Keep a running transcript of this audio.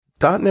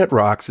.NET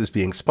Rocks is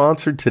being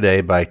sponsored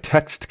today by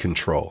Text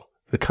Control,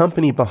 the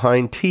company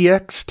behind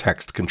TX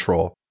Text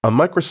Control, a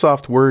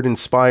Microsoft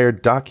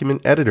Word-inspired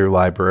document editor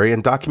library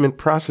and document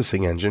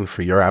processing engine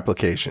for your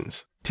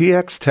applications.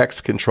 TX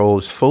Text Control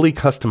is fully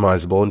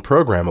customizable and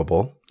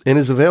programmable and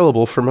is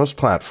available for most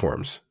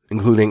platforms,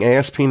 including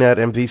ASP.NET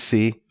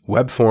MVC,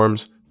 Web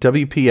Forms,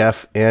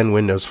 WPF, and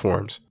Windows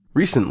Forms.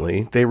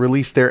 Recently, they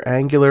released their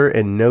Angular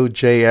and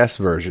Node.js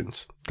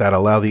versions that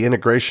allow the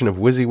integration of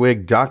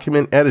WYSIWYG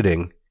document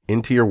editing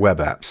into your web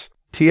apps.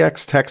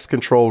 TX Text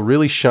Control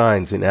really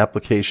shines in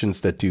applications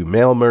that do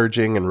mail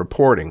merging and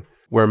reporting,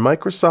 where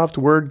Microsoft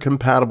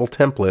Word-compatible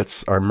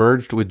templates are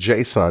merged with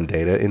JSON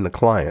data in the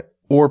client,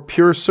 or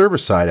pure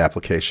server-side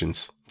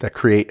applications that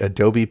create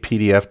Adobe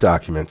PDF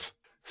documents.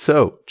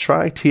 So,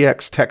 try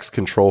TX Text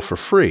Control for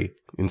free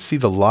and see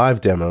the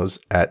live demos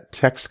at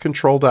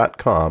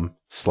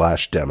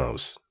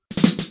textcontrol.com/demos.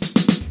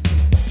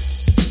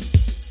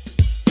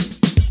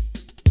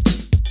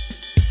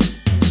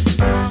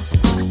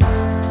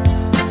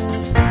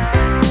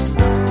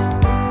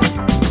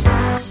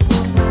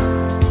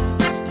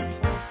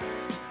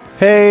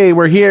 Hey,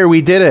 we're here.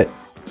 We did it.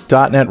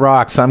 .NET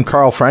Rocks. I'm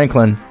Carl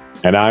Franklin.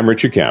 And I'm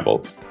Richard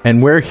Campbell.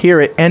 And we're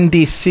here at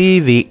NDC,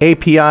 the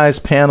APIs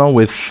panel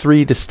with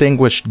three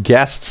distinguished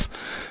guests.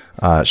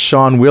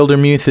 Shawn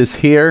Wildermuth is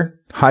here.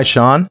 Hi,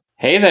 Shawn.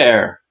 Hey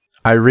there.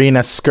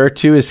 Irina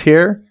Scurtu is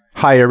here.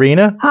 Hi,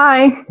 Irina.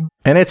 Hi.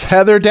 And it's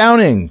Heather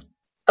Downing.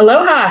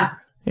 Aloha.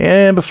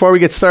 And before we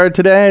get started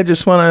today, I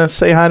just want to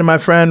say hi to my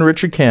friend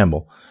Richard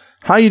Campbell.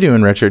 How you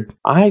doing, Richard?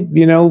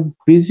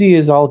 Busy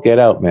as all get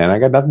out, man. I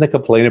got nothing to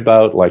complain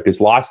about. Like, there's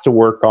lots to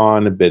work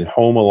on. I've been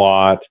home a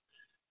lot.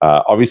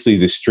 Obviously,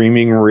 the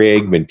streaming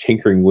rig, been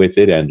tinkering with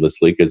it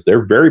endlessly because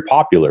they're very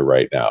popular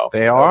right now.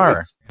 They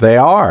are. They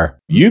are.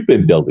 You've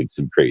been building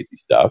some crazy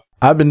stuff.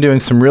 I've been doing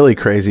some really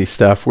crazy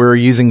stuff. We're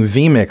using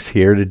vMix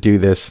here to do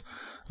this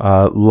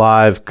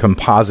live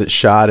composite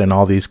shot and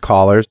all these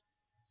callers.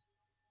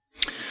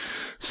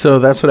 So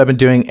that's what I've been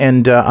doing.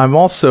 And I'm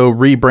also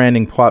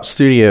rebranding Pwop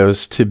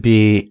Studios to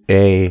be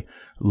a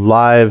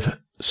live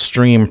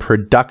stream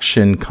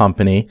production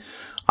company.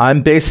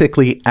 I'm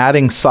basically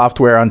adding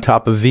software on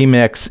top of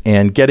vMix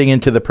and getting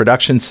into the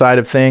production side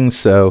of things.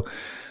 So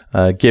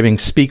giving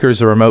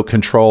speakers a remote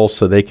control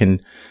so they can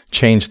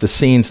change the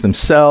scenes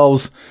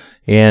themselves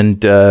and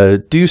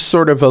do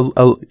sort of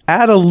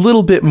add a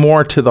little bit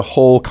more to the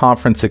whole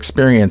conference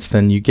experience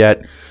than you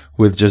get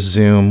with just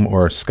Zoom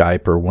or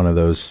Skype or one of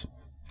those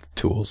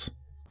tools.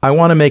 I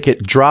want to make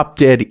it drop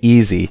dead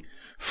easy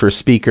for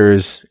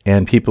speakers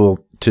and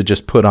people to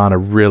just put on a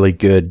really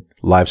good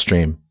live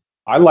stream.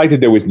 I like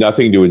that there was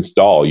nothing to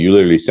install. You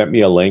literally sent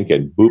me a link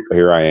and boop,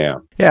 here I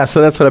am. Yeah,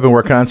 so that's what I've been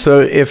working on.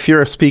 So if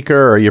you're a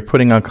speaker or you're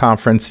putting on a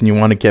conference and you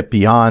want to get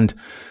beyond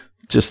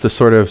just the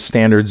sort of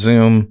standard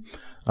Zoom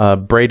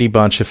Brady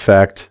Bunch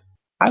effect.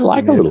 I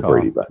like a little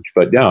Brady Bunch,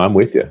 but no, I'm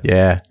with you.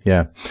 Yeah.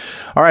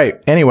 All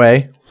right.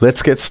 Anyway,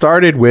 let's get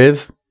started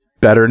with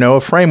Better Know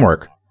a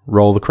Framework.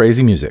 Roll the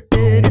crazy music.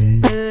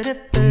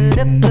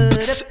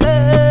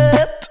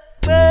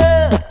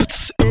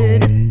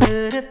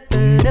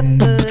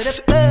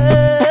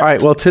 All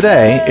right, well,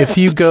 today, if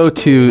you go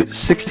to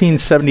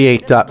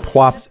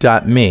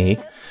 1678.pwop.me,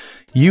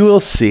 you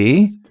will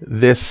see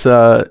this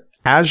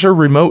Azure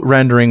remote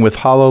rendering with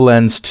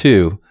HoloLens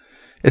 2.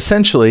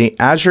 Essentially,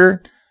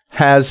 Azure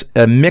has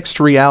a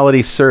mixed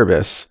reality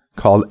service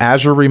called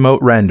Azure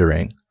Remote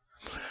Rendering.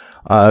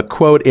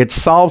 Quote, it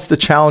solves the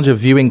challenge of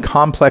viewing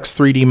complex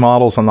 3D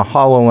models on the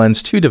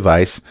HoloLens 2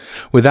 device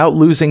without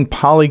losing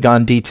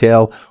polygon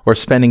detail or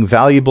spending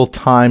valuable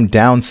time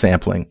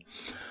downsampling.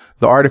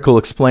 The article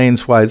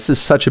explains why this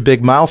is such a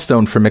big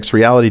milestone for mixed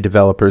reality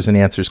developers and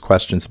answers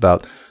questions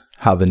about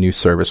how the new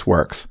service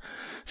works.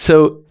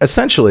 So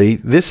essentially,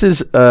 this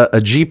is a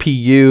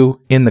GPU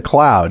in the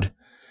cloud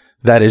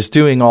that is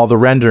doing all the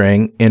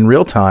rendering in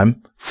real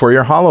time for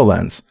your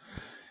HoloLens.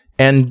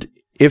 And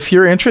if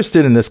you're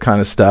interested in this kind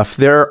of stuff,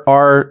 there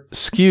are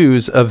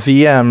SKUs of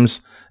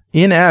VMs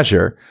in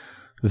Azure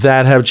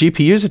that have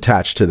GPUs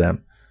attached to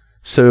them.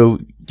 So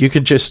you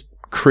could just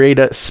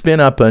spin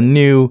up a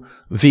new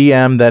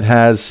VM that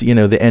has, the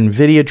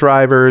NVIDIA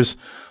drivers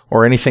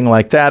or anything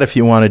like that if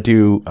you want to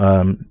do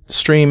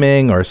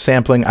streaming or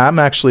sampling. I'm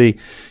actually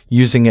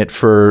using it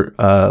for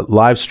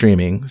live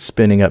streaming,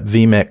 spinning up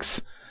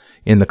vMix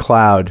in the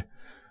cloud.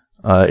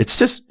 It's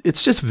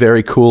just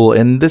very cool,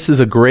 and this is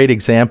a great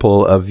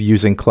example of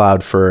using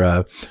cloud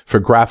for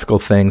graphical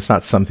things,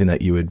 not something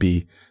that you would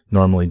be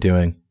normally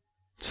doing.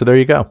 So there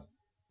you go.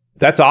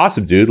 That's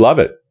awesome, dude. Love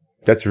it.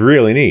 That's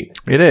really neat.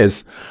 It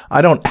is.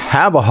 I don't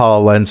have a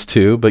HoloLens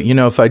 2, but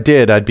if I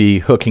did, I'd be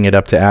hooking it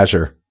up to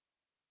Azure.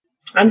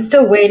 I'm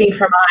still waiting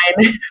for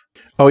mine.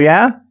 Oh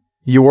yeah?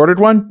 You ordered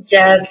one?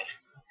 Yes.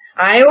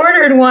 I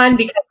ordered one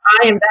because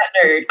I am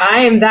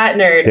that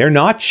nerd. They're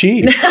not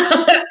cheap.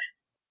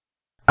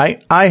 I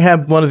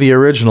have one of the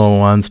original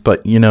ones,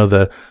 but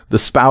the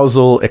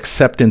spousal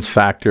acceptance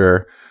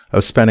factor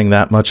of spending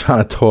that much on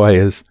a toy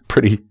is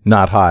pretty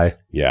not high.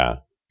 Yeah.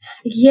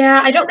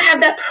 Yeah, I don't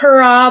have that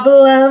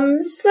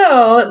problem,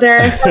 so there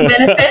are some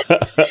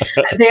benefits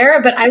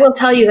there, but I will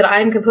tell you that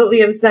I'm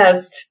completely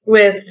obsessed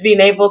with being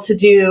able to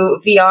do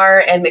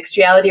VR and mixed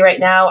reality right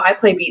now. I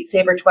play Beat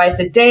Saber twice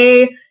a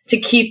day to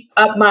keep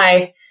up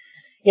my,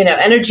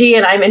 energy,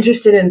 and I'm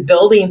interested in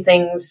building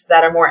things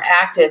that are more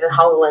active, and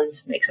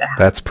HoloLens makes that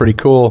happen. That's pretty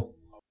cool.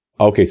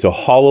 Okay, so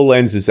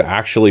HoloLens is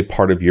actually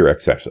part of your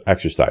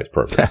exercise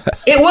program.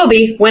 It will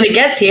be when it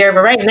gets here,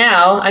 but right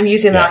now I'm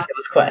using the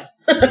Oculus Quest.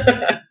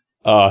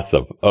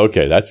 Awesome.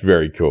 Okay, that's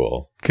very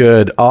cool.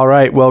 Good. All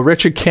right. Well,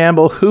 Richard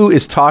Campbell, who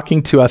is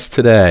talking to us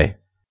today?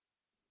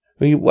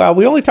 Well,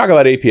 we only talk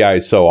about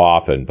APIs so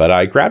often, but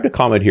I grabbed a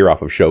comment here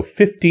off of show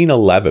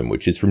 1511,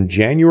 which is from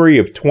January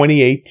of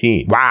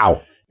 2018.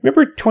 Wow.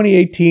 Remember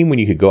 2018 when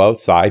you could go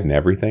outside and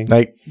everything?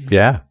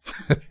 Yeah.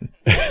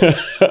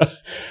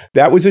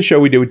 That was a show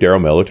we did with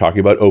Daryl Miller talking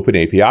about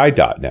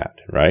OpenAPI.net,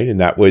 right?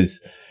 And that was,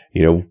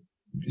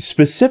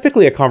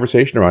 specifically a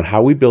conversation around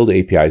how we build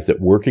APIs that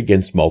work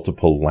against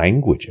multiple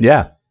languages.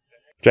 Yeah.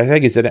 Which I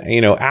think is an,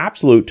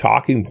 absolute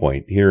talking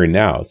point here and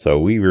now. So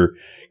we were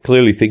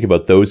clearly thinking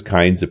about those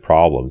kinds of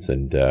problems,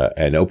 and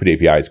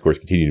OpenAPI, of course,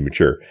 continue to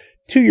mature.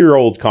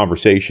 2-year-old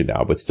conversation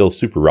now, but still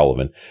super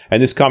relevant.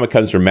 And this comment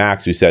comes from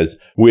Max, who says,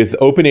 with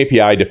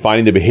OpenAPI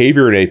defining the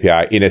behavior in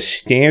API in a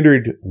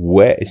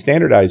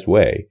standardized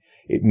way,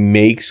 it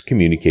makes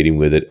communicating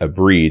with it a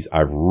breeze.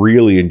 I've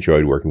really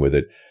enjoyed working with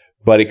it,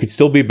 but it could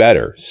still be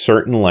better.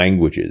 Certain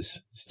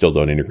languages still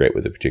don't integrate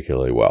with it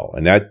particularly well.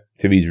 And that,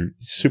 to me, is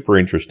super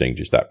interesting,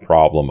 just that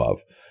problem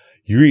of,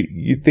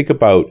 you think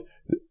about,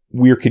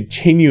 we're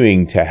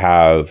continuing to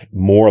have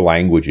more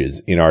languages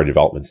in our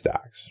development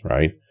stacks,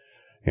 right?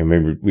 And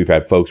remember, we've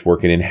had folks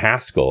working in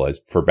Haskell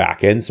as for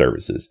back-end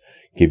services.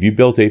 Have you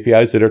built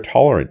APIs that are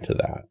tolerant to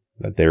that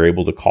they're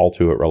able to call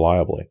to it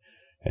reliably?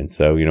 And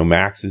so,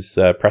 Max is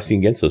pressing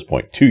against those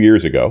points 2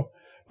 years ago,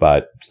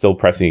 but still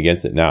pressing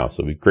against it now.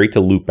 So it'd be great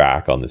to loop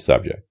back on this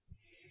subject.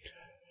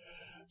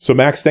 So,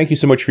 Max, thank you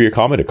so much for your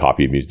comment. A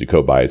copy of Music to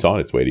Code By is on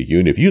its way to you.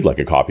 And if you'd like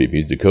a copy of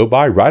Music to Code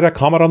By, write a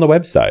comment on the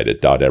website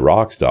at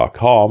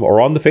 .netrocks.com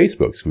or on the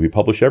Facebooks. We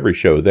publish every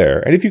show there.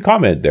 And if you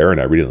comment there and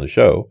I read it on the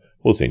show,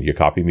 we'll send you a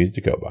copy of Music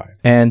to Go By.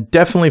 And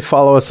definitely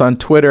follow us on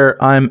Twitter.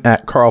 I'm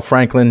at Carl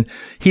Franklin.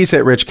 He's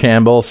at Rich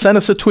Campbell. Send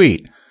us a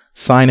tweet.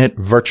 Sign it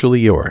virtually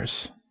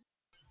yours.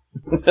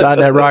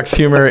 .NET Rocks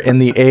humor in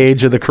the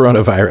age of the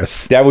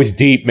coronavirus. That was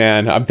deep,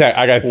 man. I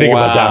got to think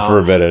about that for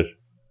a minute.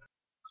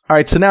 All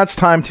right, so now it's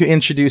time to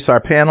introduce our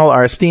panel,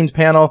 our esteemed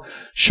panel.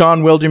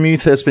 Shawn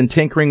Wildermuth has been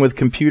tinkering with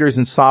computers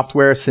and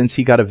software since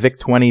he got a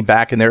VIC-20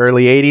 back in the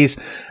early 80s.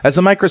 As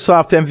a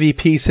Microsoft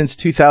MVP since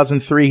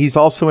 2003, he's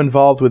also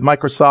involved with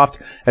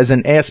Microsoft as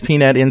an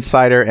ASP.NET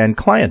Insider and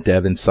Client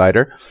Dev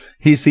Insider.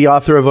 He's the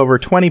author of over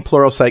 20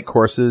 Pluralsight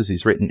courses.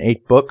 He's written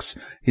 8 books.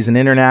 He's an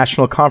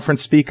international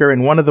conference speaker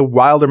and one of the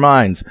wilder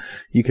minds.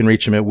 You can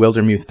reach him at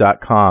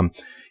wildermuth.com.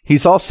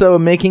 He's also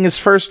making his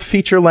first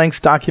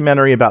feature-length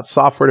documentary about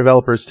software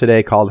developers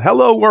today called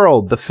Hello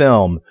World, the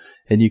Film.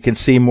 And you can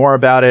see more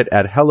about it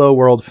at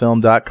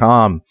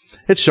helloworldfilm.com.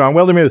 It's Shawn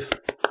Wildermuth.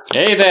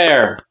 Hey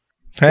there.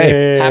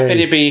 Hey.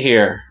 Happy to be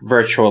here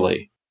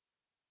virtually.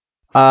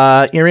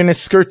 Irina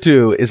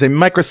Scurtu is a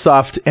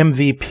Microsoft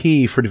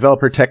MVP for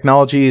developer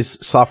technologies,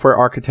 software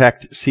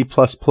architect, C++,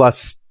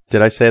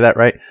 did I say that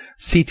right?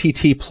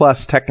 CTT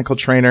Plus technical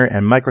trainer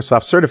and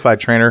Microsoft certified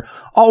trainer,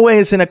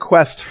 always in a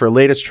quest for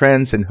latest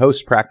trends and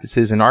host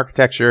practices in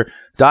architecture,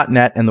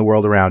 .NET, and the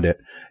world around it.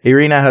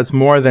 Irina has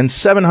more than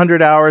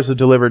 700 hours of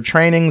delivered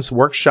trainings,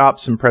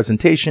 workshops, and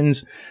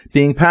presentations,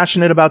 being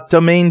passionate about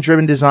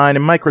domain-driven design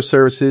and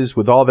microservices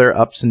with all their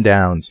ups and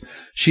downs.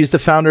 She's the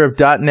founder of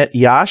 .NET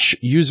Yash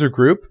user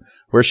group,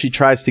 where she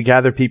tries to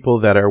gather people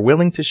that are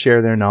willing to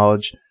share their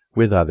knowledge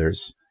with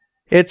others.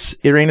 It's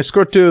Irina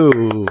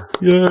Scurtu.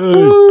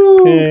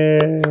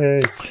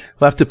 Yay.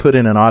 We'll have to put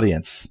in an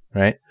audience,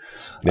 right?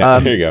 Yeah,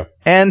 here you go.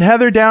 And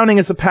Heather Downing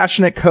is a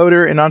passionate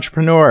coder and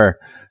entrepreneur.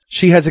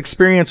 She has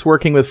experience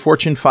working with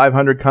Fortune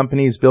 500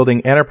 companies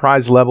building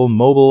enterprise-level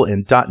mobile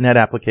and .NET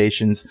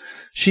applications.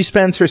 She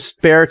spends her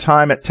spare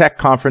time at tech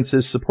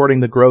conferences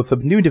supporting the growth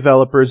of new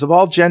developers of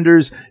all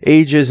genders,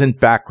 ages, and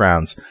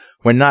backgrounds.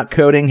 When not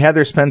coding,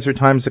 Heather spends her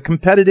time as a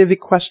competitive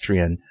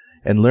equestrian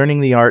and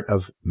learning the art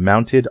of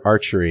mounted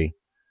archery.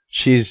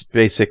 She's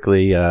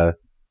basically,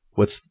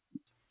 what's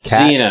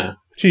Cat? Xena.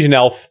 She's an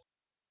elf.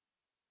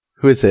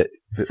 Who is it?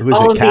 Who is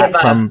All it? of Cat the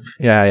above. from,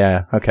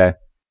 yeah, okay.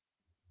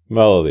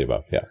 All of the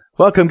above, yeah.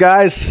 Welcome,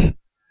 guys.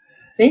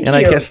 Thank And you.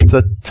 I guess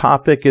the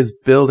topic is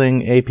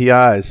building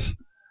APIs.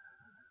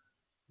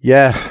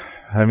 Yeah,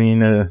 I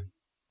mean,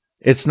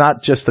 it's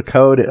not just the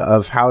code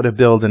of how to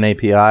build an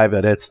API,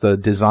 but it's the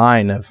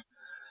design of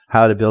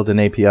how to build an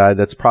API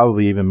that's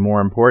probably even more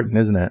important,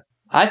 isn't it?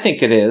 I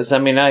think it is. I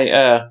mean,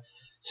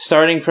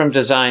 starting from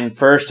design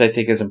first, I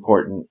think is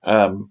important.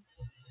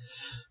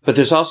 But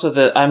there's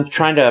also I'm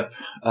trying to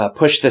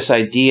push this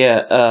idea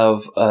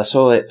of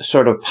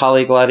sort of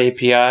polyglot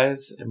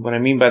APIs. And what I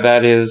mean by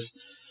that is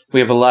we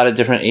have a lot of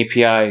different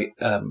API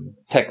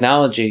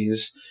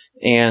technologies,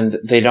 and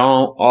they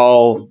don't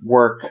all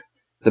work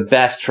the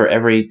best for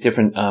every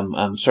different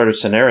sort of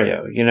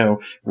scenario.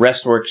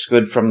 REST works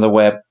good from the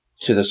web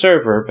to the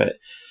server, but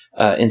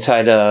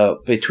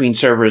between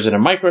servers and a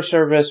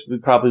microservice, we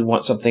probably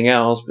want something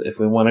else. But if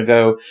we want to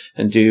go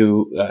and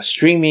do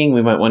streaming,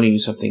 we might want to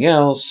use something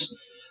else.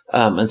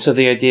 And so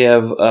the idea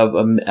of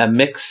a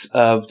mix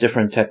of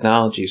different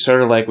technologies,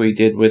 sort of like we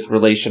did with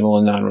relational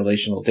and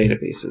non-relational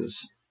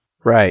databases.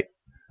 Right.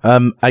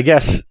 I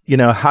guess,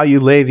 how you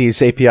lay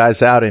these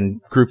APIs out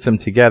and group them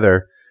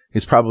together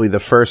is probably the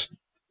first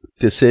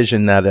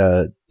decision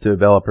that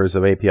developers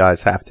of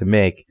APIs have to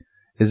make,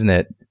 isn't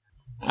it?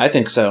 I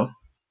think so.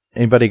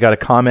 Anybody got a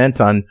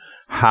comment on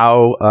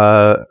how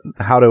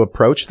to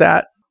approach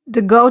that?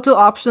 The go-to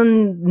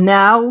option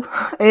now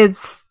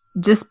is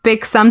just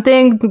pick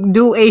something,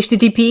 do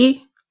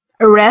HTTP,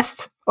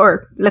 REST,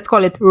 or let's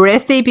call it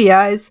REST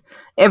APIs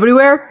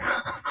everywhere,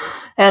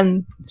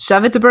 and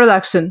shove it to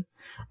production.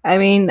 I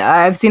mean,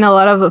 I've seen a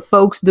lot of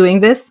folks doing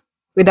this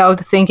without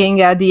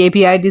thinking at the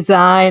API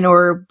design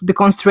or the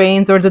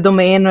constraints or the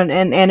domain and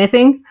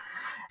anything.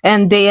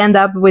 And they end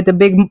up with a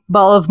big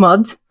ball of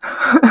mud.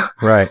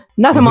 Right.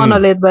 Not a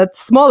monolith, but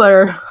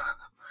smaller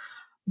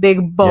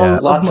big ball of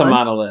mud. Lots of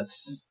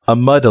monoliths. A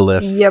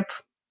mudolith. Yep.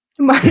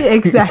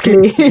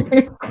 Exactly.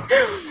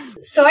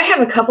 So I have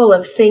a couple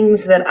of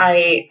things that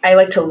I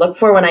like to look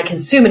for when I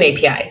consume an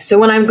API. So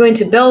when I'm going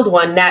to build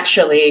one,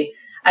 naturally,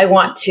 I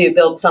want to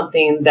build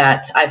something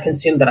that I've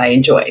consumed that I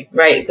enjoy,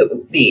 right?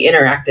 The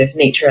interactive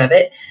nature of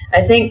it.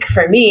 I think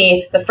for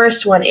me, the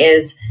first one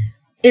is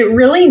it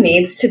really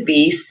needs to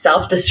be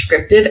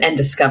self-descriptive and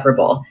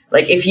discoverable.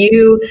 Like if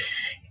you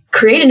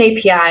create an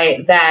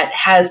API that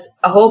has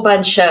a whole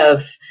bunch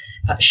of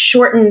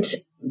shortened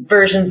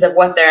versions of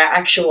what their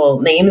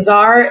actual names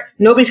are,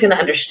 nobody's going to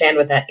understand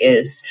what that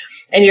is.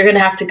 And you're going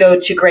to have to go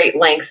to great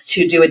lengths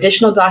to do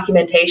additional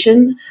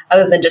documentation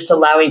other than just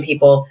allowing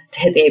people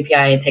to hit the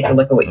API and take a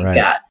look at what you've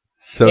got.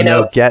 So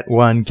no get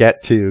 1,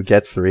 get 2,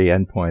 get 3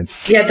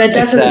 endpoints. Yeah, that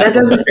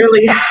doesn't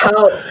really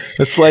help.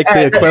 It's like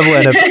the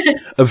equivalent of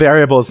a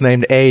variable is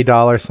named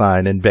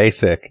 $, in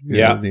BASIC.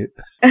 Yeah.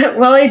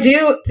 Well, I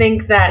do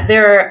think that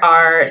there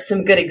are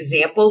some good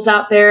examples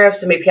out there of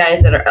some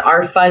APIs that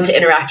are fun to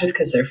interact with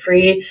because they're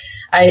free.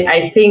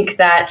 I think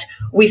that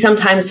we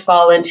sometimes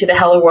fall into the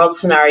hello world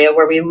scenario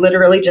where we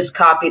literally just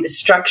copy the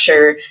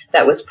structure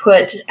that was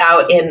put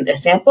out in a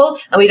sample,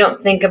 and we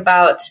don't think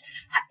about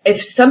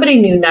if somebody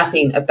knew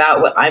nothing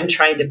about what I'm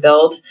trying to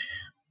build,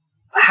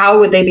 how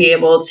would they be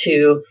able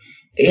to,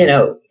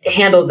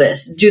 handle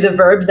this? Do the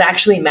verbs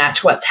actually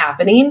match what's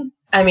happening?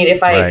 I mean,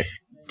 if I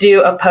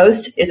do a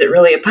post, is it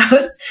really a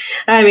post?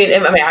 I mean,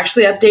 am I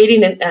actually updating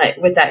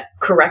with that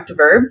correct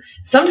verb?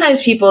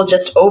 Sometimes people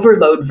just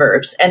overload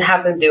verbs and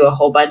have them do a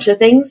whole bunch of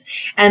things.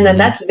 And then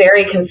that's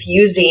very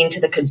confusing to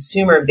the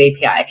consumer of the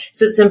API.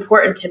 So it's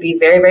important to be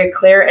very, very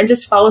clear and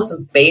just follow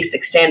some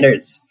basic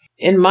standards.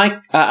 I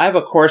have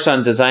a course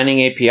on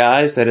designing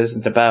APIs that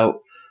isn't about,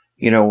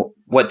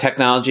 what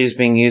technology is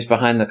being used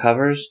behind the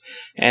covers.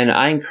 And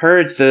I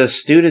encourage the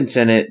students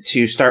in it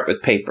to start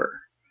with paper,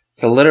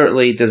 to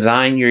literally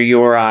design your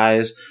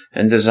URIs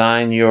and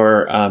design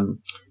your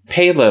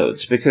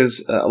payloads,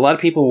 because a lot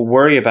of people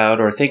worry about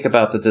or think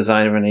about the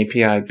design of an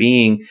API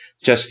being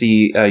just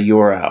the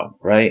URL,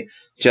 right?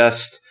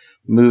 Just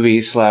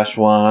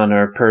movie/1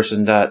 or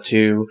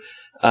person.to.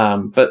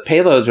 But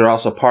payloads are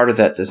also part of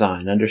that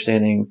design,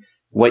 understanding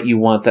what you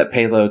want that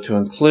payload to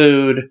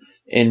include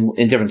in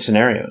different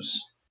scenarios.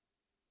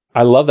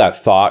 I love that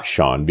thought,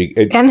 Shawn.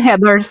 And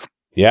headers.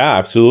 Yeah,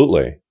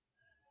 absolutely.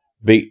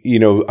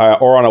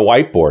 Or on a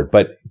whiteboard.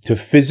 But to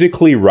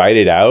physically write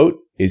it out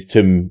is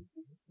to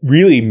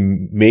really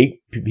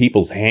make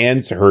people's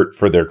hands hurt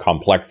for their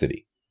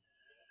complexity.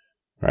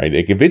 Right?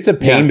 Like if it's a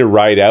pain to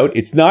write out,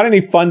 it's not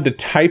any fun to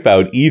type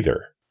out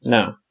either.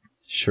 No.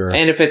 Sure.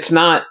 And if it's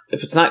not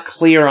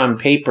clear on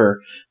paper,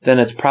 then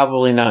it's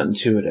probably not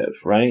intuitive,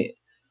 right?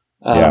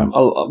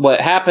 What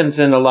happens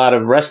in a lot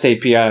of REST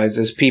APIs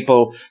is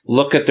people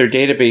look at their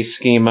database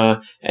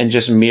schema and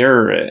just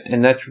mirror it.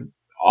 And that's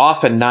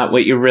often not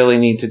what you really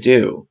need to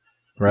do.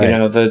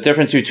 Right. The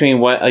difference between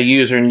what a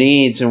user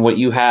needs and what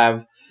you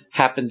have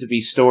happen to be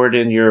stored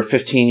in your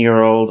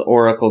 15-year-old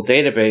Oracle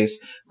database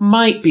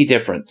might be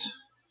different.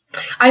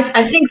 I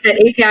think that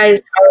APIs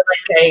are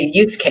like a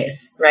use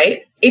case,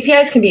 right?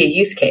 APIs can be a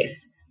use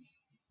case.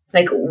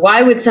 Like,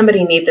 why would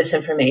somebody need this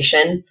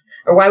information?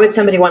 Or why would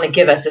somebody want to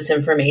give us this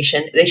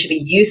information? They should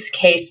be use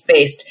case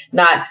based,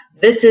 not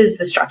this is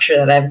the structure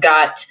that I've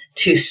got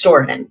to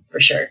store it in,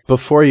 for sure.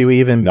 Before you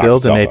even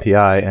build an API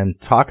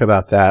and talk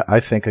about that,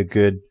 I think a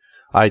good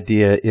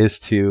idea is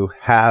to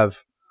have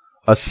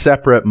a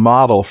separate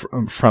model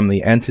from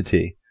the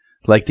entity.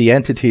 Like the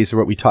entities are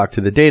what we talk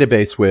to the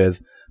database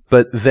with,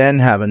 but then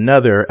have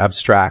another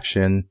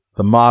abstraction,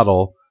 the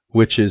model,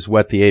 which is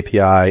what the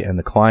API and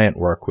the client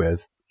work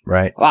with,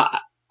 right? Well,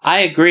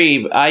 I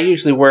agree. I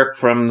usually work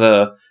from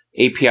the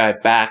API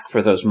back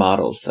for those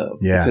models, though.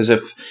 Yeah. Because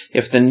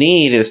if the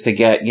need is to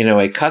get,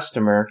 a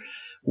customer,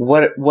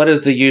 what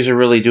is the user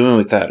really doing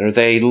with that? Are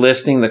they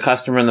listing the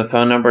customer and the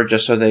phone number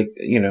just so they,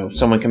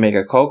 someone can make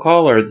a cold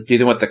call, or do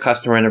they want the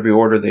customer in every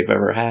order they've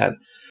ever had?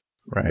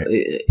 Right.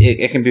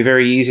 It can be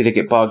very easy to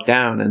get bogged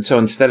down. And so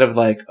instead of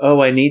like,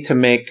 I need to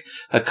make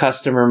a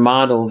customer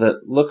model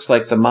that looks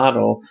like the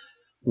model,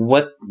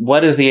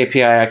 what is the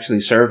API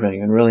actually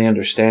serving? And really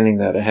understanding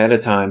that ahead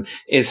of time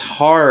is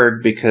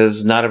hard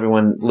because not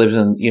everyone lives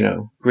in,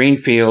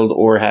 greenfield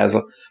or has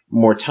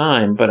more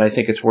time, but I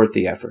think it's worth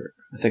the effort.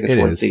 I think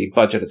it's worth the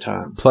budget of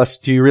time. Plus,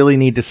 do you really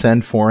need to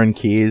send foreign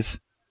keys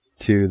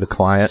to the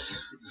client?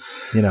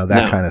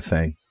 That kind of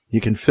thing. You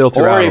can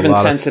filter out a lot of stuff. Or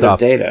even sensitive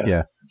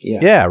data.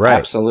 Yeah, right.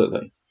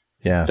 Absolutely.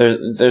 Yeah.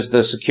 There's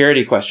the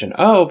security question.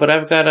 Oh, but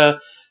I've got a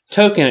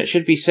token. It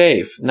should be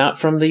safe, not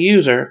from the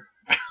user.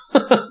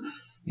 The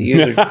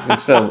user can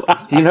still.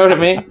 Do you know what I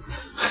mean?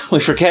 We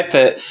forget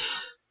that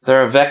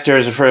there are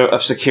vectors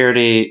of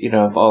security,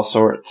 of all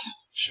sorts.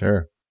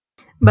 Sure.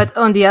 But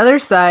on the other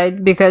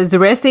side, because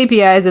REST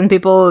APIs and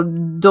people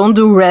don't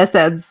do REST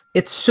as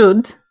it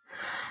should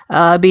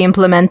be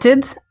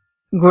implemented,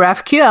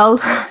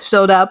 GraphQL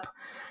showed up.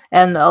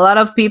 And a lot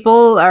of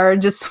people are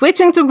just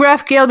switching to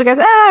GraphQL because,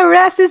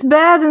 REST is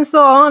bad and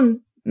so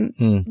on.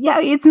 Mm-hmm. Yeah,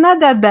 it's not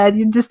that bad.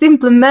 You just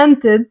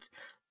implement it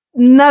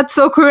not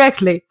so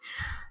correctly.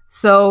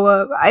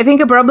 So I think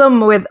a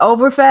problem with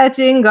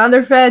overfetching,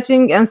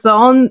 underfetching, and so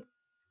on,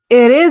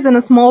 it is in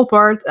a small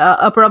part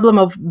a problem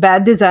of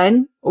bad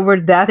design over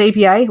that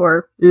API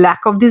or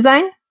lack of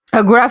design.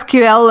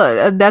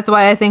 GraphQL, that's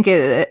why I think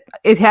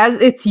it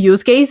has its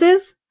use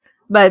cases,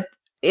 but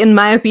in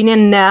my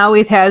opinion, now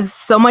it has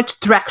so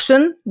much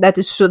traction that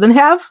it shouldn't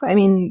have. I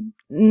mean,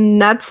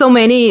 not so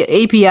many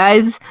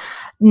APIs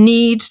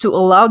need to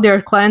allow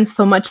their clients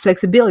so much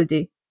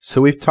flexibility.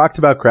 So we've talked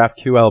about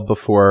GraphQL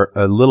before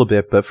a little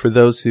bit, but for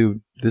those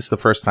who this is the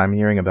first time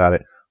hearing about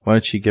it, why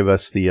don't you give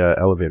us the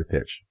elevator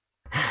pitch?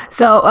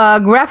 So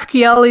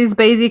GraphQL is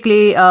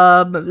basically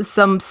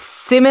some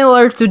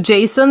similar to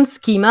JSON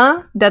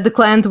schema that the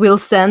client will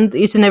send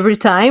each and every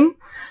time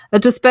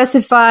to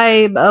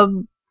specify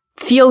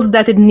fields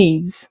that it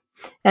needs.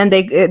 And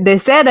they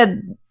said that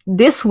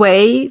this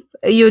way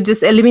you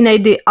just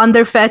eliminate the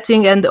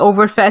underfetching and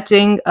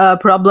overfetching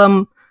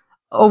problem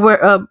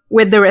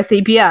with the REST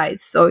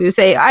APIs. So you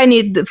say, I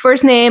need the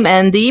first name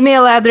and the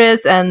email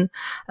address, and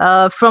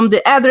from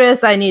the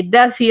address I need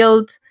that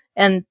field,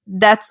 and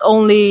that's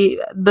only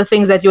the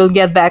things that you'll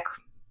get back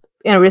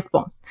in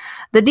response.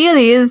 The deal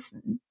is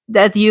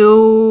that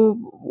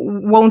you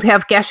won't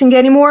have caching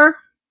anymore.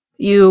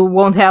 You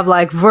won't have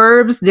like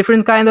verbs,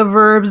 different kind of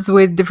verbs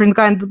with different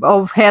kind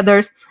of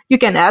headers. You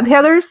can add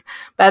headers,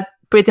 but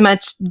pretty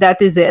much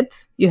that is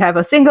it. You have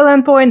a single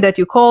endpoint that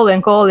you call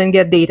and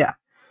get data.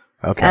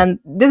 Okay. And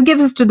this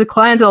gives to the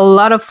client a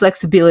lot of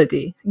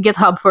flexibility.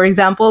 GitHub, for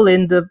example,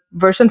 in the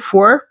version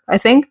 4, I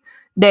think,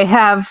 they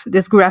have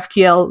this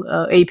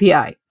GraphQL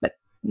API, but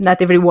not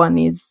everyone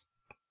needs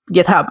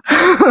GitHub.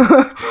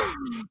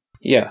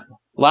 Yeah.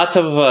 Lots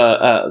of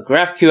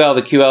GraphQL,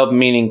 the QL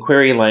meaning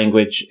query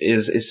language,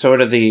 is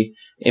sort of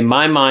in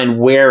my mind,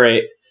 where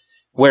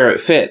it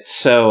fits.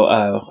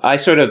 So I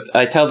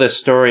tell this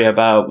story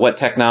about what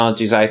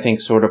technologies I think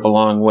sort of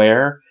belong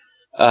where.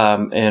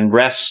 And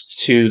REST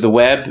to the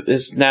web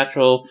is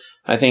natural.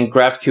 I think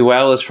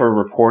GraphQL is for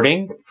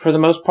reporting for the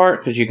most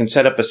part, because you can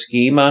set up a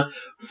schema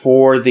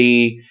for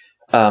the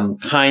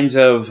kinds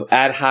of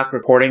ad hoc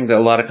reporting that a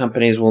lot of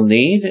companies will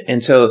need.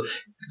 And so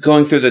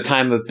going through the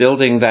time of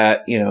building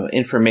that,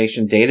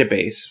 information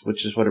database,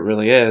 which is what it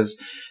really is,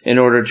 in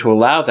order to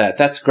allow that,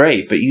 that's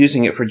great. But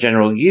using it for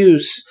general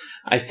use,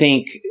 I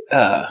think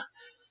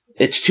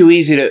it's too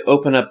easy to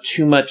open up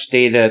too much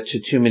data to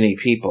too many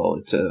people.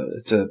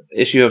 It's a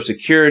issue of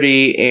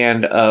security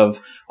and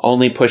of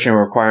only pushing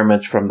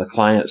requirements from the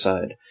client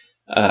side.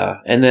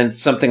 And then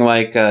something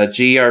like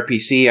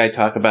gRPC I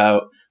talk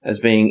about as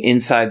being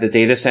inside the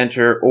data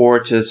center, or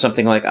to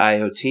something like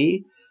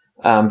IoT,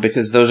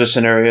 because those are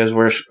scenarios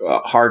where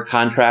hard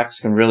contracts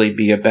can really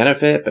be a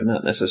benefit, but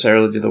not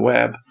necessarily to the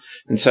web.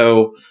 And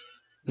so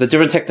the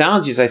different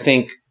technologies, I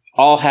think,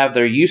 all have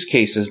their use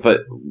cases,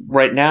 but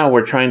right now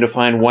we're trying to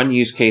find one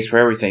use case for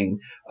everything.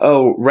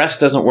 Oh, REST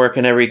doesn't work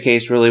in every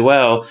case really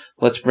well.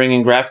 Let's bring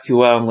in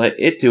GraphQL and let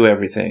it do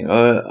everything.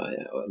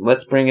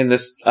 Let's bring in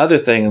this other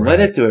thing and let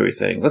it do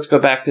everything. Let's go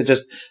back to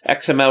just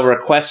XML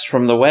requests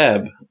from the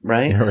web,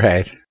 right?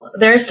 Right.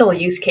 There are still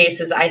use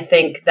cases, I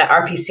think, that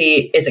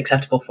RPC is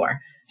acceptable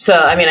for. So,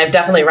 I mean, I've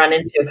definitely run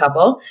into a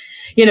couple.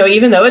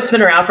 Even though it's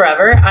been around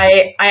forever,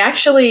 I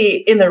actually,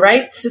 in the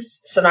right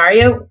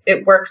scenario,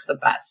 it works the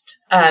best.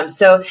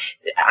 So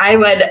I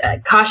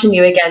would caution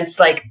you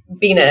against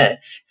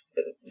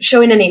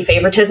showing any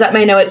favoritism.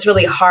 I know it's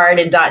really hard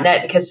in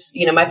 .NET because,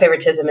 my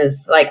favoritism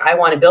is I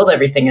want to build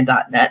everything in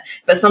 .NET,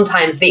 but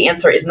sometimes the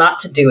answer is not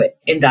to do it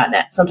in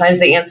 .NET.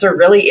 Sometimes the answer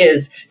really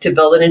is to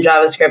build it in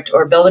JavaScript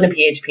or build it in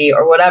PHP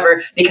or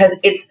whatever, because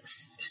it's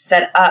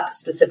set up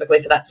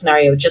specifically for that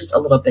scenario just a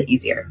little bit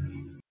easier.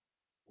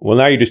 Well,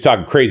 now you're just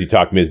talking crazy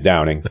talk, Ms.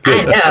 Downing.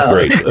 I know.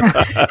 Great.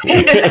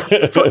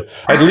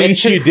 At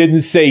least you didn't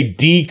say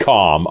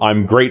DCOM.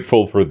 I'm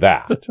grateful for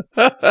that.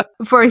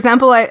 For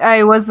example,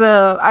 I was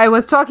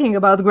talking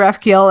about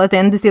GraphQL at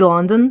NDC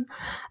London,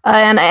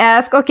 and I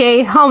asked,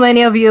 okay, how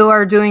many of you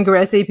are doing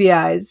REST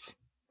APIs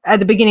at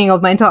the beginning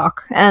of my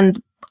talk?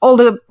 And all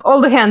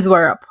the hands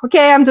were up.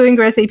 Okay, I'm doing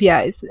REST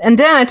APIs. And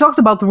then I talked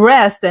about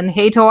REST and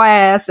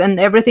HOIS and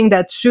everything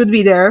that should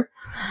be there.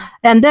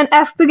 And then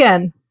asked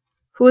again,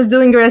 who's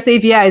doing REST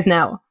APIs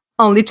now?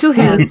 Only 2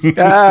 hands. So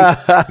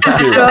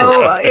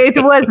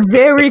it was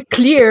very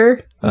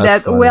clear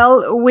that, funny.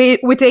 Well, we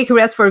take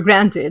REST for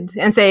granted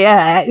and say,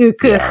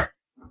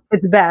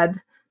 it's bad.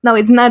 No,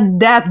 it's not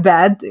that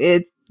bad.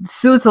 It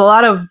suits a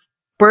lot of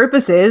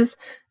purposes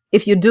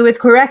if you do it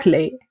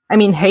correctly. I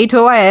mean,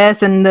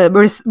 HOIS and the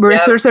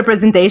resource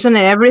representation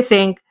and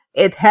everything,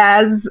 it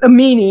has a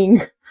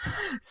meaning.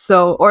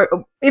 So, or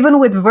even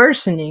with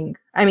versioning.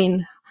 I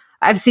mean,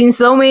 I've seen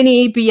so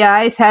many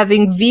APIs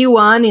having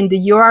V1 in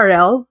the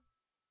URL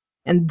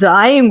and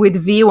dying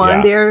with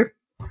V1 there.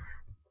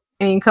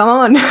 I mean, come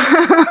on.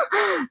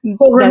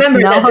 Well,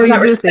 remember that they're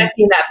not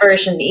respecting that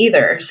version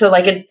either. So,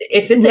 like,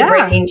 if it's a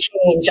breaking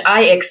change,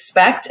 I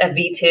expect a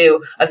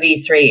V2, a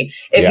V3.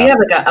 If you have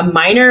like a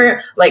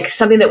minor, like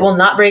something that will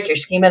not break your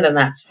schema, then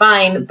that's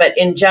fine. But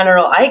in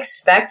general, I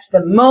expect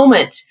the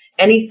moment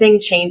anything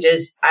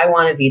changes, I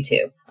want a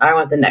V2. I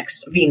want the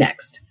next V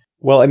next.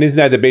 Well, and isn't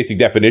that the basic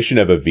definition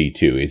of a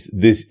V2?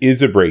 This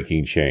is a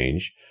breaking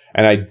change.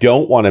 And I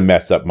don't want to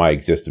mess up my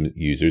existing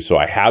users, so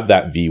I have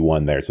that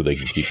V1 there so they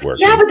can keep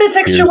working. Yeah, but that's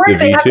extra work.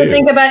 They have to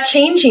think about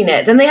changing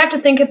it. Then they have to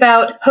think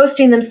about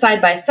hosting them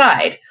side by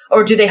side.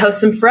 Or do they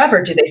host them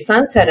forever? Do they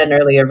sunset an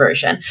earlier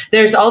version?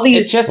 There's all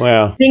these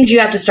things you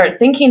have to start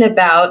thinking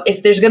about.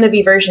 If there's going to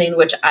be versioning,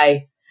 which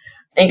I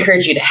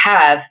encourage you to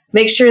have,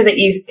 make sure that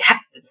you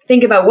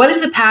think about what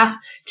is the path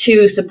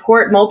to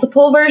support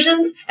multiple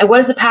versions and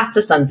what is the path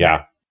to sunset.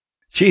 Yeah.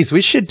 Geez,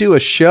 we should do a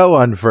show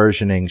on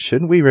versioning,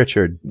 shouldn't we,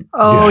 Richard?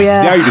 Oh,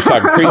 yeah. Now you're just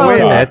talking crazy wait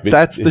a minute.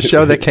 That's the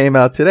show that came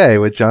out today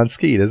with John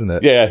Skeet, isn't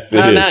it? Yes,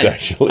 it is,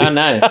 actually. Oh,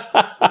 nice.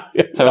 So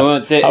we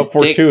won't how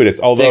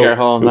fortuitous. Although dig our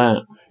hole in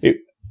that.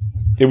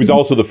 It was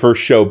also the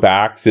first show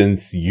back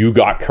since you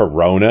got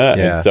Corona.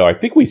 Yeah. And so I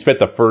think we spent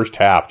the first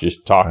half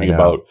just talking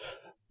about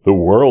the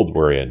world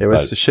we're in.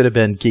 It should have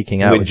been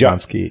Geeking Out with John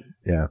Skeet.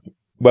 Yeah.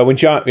 Well, when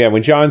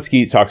John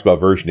Skeet talks about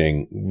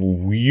versioning,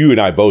 you and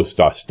I both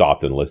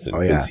stopped and listened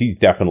because he's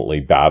definitely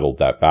battled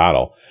that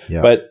battle.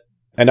 Yeah.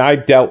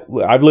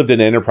 I've lived in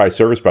enterprise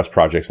service bus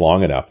projects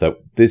long enough that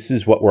this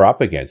is what we're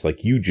up against.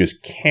 Like, you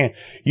just can't.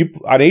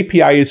 An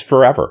API is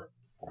forever.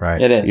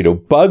 Right. It is.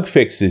 Bug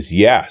fixes,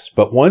 yes,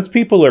 but once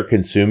people are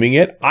consuming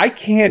it, I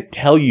can't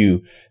tell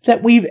you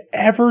that we've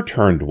ever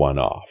turned one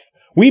off.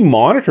 We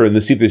monitor them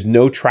to see if there's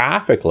no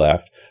traffic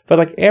left. But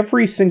like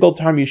every single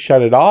time you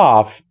shut it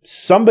off,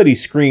 somebody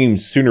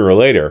screams sooner or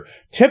later,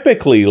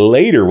 typically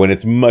later when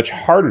it's much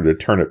harder to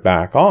turn it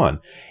back on.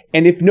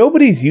 And if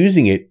nobody's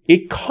using it,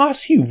 it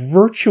costs you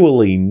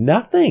virtually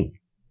nothing.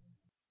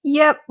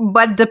 Yep,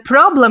 but the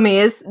problem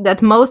is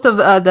that most of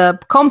the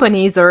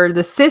companies or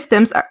the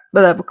systems,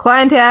 the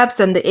client apps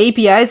and the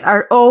APIs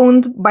are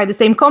owned by the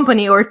same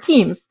company or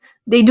teams.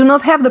 They do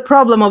not have the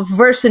problem of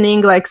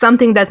versioning like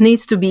something that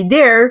needs to be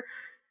there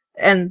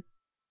and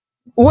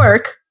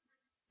work.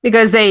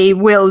 Because they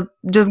will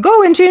just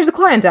go and change the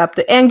client app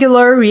to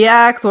Angular,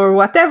 React, or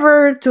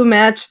whatever to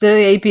match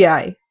the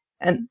API.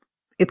 And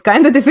it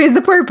kind of defeats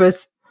the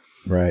purpose.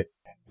 Right.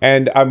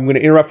 And I'm going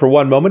to interrupt for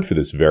one moment for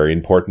this very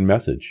important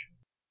message.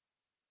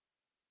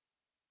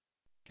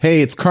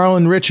 Hey, it's Carl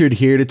and Richard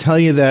here to tell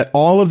you that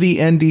all of the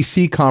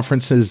NDC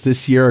conferences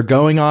this year are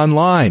going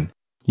online.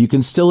 You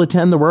can still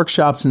attend the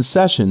workshops and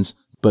sessions,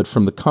 but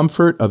from the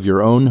comfort of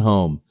your own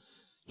home.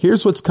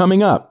 Here's what's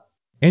coming up.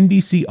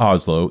 NDC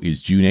Oslo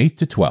is June 8th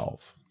to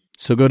 12th.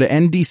 So go to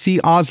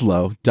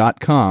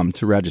ndcoslo.com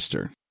to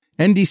register.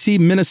 NDC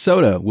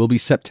Minnesota will be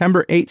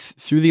September 8th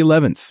through the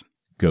 11th.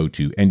 Go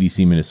to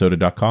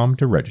ndcminnesota.com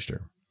to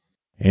register.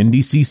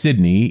 NDC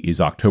Sydney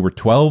is October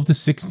 12 to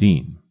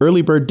 16.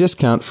 Early bird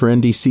discount for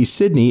NDC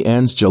Sydney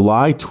ends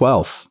July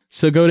 12th.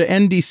 So go to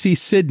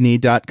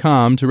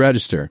ndcsydney.com to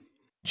register.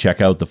 Check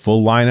out the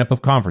full lineup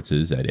of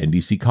conferences at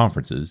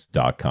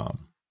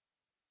ndcconferences.com.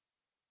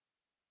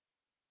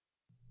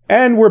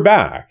 And we're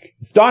back.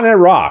 It's .NET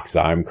Rocks.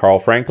 I'm Carl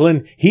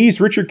Franklin.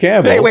 He's Richard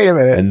Campbell. Hey, wait a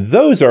minute. And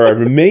those are our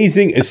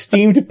amazing,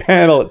 esteemed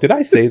panel. Did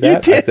I say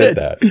that? You did. I said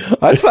that.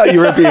 I thought you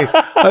were being...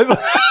 I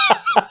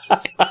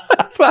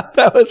thought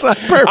that was on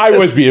purpose. I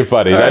was being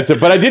funny. Right.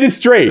 But I did it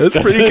straight. That's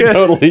pretty good.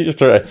 Totally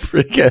straight. That's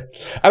pretty good.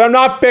 And I'm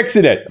not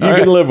fixing it. You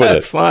can live with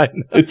That's it. That's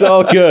fine. It's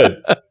all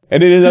good.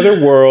 And in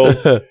another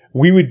world,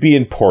 we would be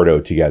in Porto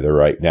together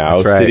right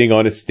now, sitting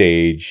on a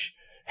stage,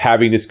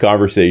 having this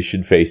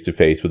conversation face to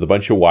face with a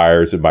bunch of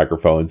wires and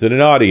microphones and an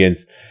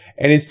audience.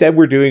 And instead,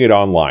 we're doing it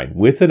online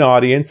with an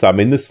audience. I'm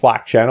in the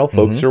Slack channel.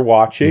 Folks are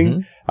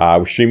watching.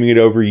 We're streaming it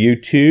over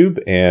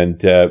YouTube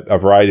and a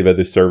variety of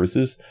other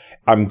services.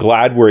 I'm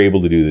glad we're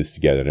able to do this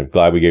together, and I'm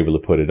glad we were able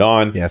to put it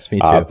on. Yes, me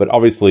too. But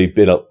obviously,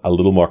 been a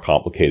little more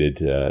complicated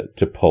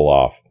to pull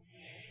off.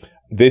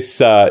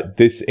 This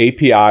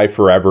API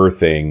forever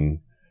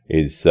thing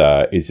is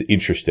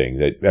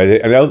interesting.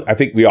 I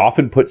think we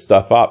often put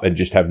stuff up and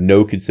just have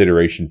no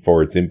consideration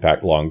for its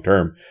impact long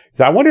term.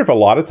 So I wonder if a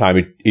lot of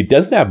time it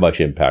doesn't have much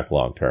impact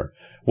long term.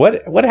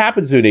 What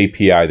happens to an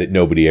API that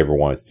nobody ever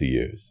wants to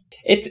use?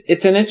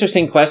 It's an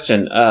interesting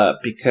question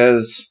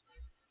because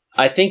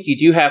I think you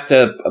do have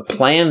to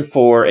plan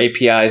for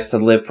APIs to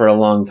live for a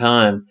long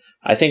time.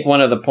 I think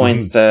one of the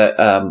points that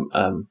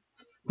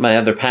my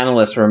other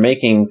panelists were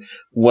making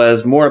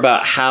was more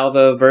about how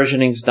the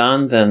versioning's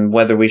done than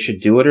whether we should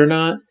do it or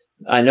not.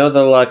 I know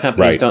that a lot of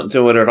companies don't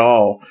do it at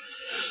all.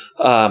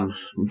 I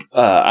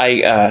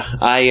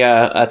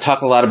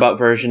talk a lot about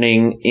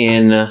versioning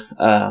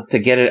to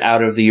get it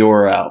out of the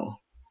URL,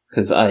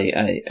 because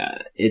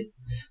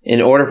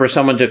in order for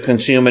someone to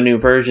consume a new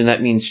version,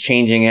 that means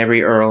changing every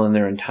URL in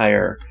their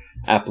entire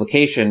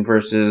application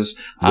versus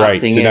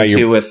opting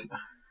into with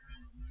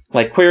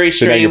like query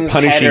streams. So now you're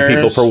punishing headers.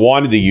 People for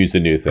wanting to use the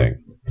new thing.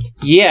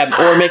 Yeah,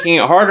 or making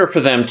it harder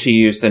for them to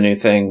use the new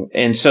thing.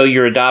 And so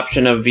your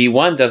adoption of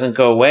V1 doesn't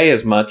go away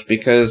as much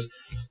because,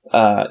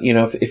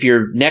 if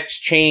your next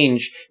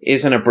change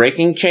isn't a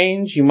breaking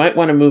change, you might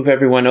want to move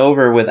everyone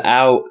over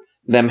without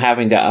them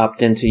having to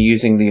opt into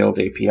using the old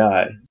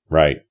API.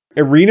 Right.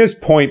 Irina's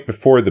point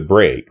before the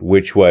break,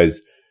 which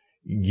was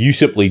you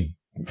simply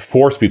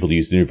force people to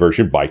use the new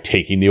version by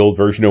taking the old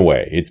version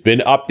away. It's been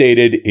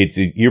updated.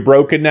 You're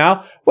broken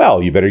now.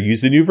 Well, you better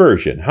use the new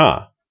version,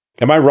 huh?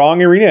 Am I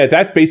wrong, Irina?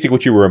 That's basically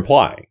what you were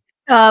implying.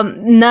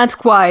 Not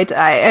quite.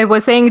 I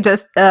was saying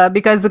just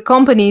because the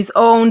companies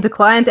own the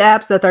client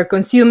apps that are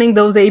consuming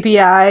those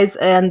APIs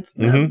and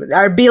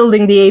are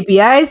building the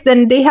APIs,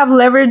 then they have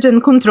leverage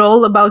and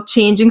control about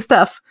changing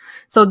stuff.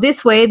 So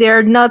this way,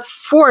 they're not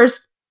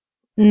forced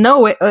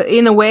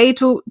in a way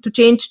to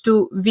change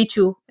to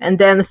V2 and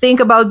then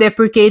think about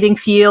deprecating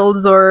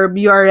fields or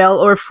URL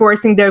or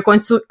forcing their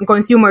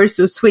consumers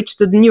to switch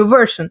to the new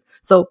version.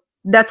 So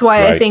that's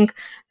why I think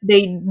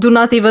they do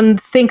not even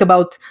think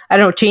about,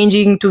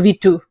 changing to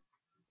V2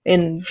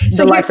 in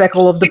the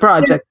lifecycle of the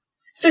project.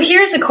 So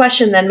here's a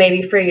question then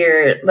maybe for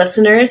your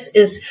listeners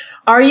is,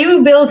 are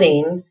you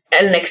building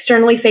an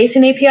externally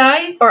facing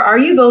API or are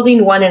you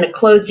building one in a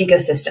closed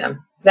ecosystem?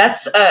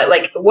 That's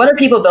what are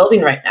people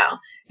building right now?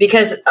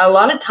 Because a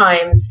lot of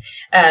times,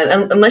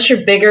 unless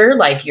you're bigger,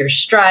 like you're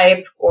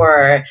Stripe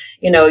or,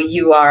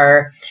 you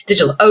are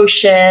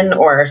DigitalOcean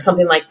or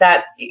something like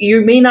that,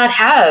 you may not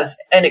have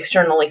an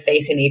externally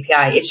facing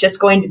API. It's just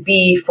going to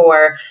be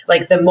for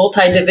like the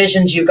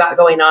multi-divisions you've got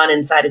going on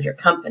inside of your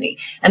company.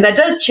 And that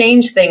does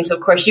change things.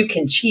 Of course, you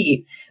can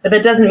cheat, but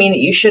that doesn't mean that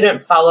you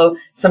shouldn't follow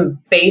some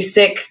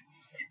basic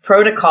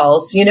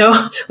protocols,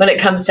 when it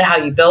comes to how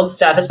you build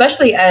stuff,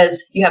 especially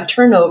as you have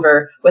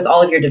turnover with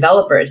all of your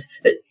developers.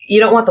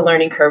 You don't want the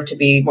learning curve to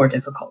be more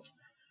difficult.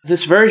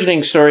 This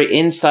versioning story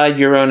inside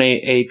your own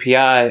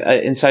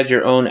API, inside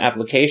your own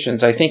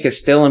applications, I think is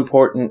still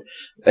important,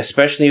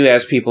 especially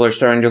as people are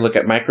starting to look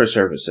at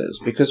microservices,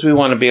 because we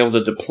want to be able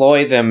to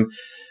deploy them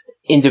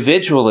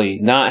individually,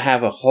 not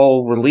have a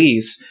whole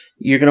release.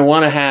 You're going to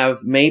want to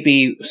have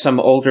maybe some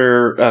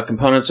older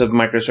components of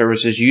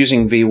microservices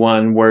using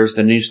V1, whereas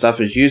the new stuff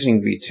is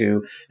using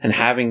V2, and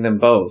having them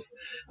both.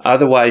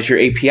 Otherwise, your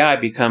API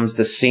becomes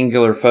the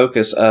singular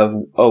focus of,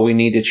 we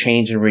need to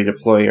change and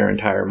redeploy your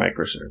entire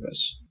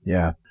microservice.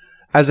 Yeah.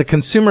 As a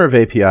consumer of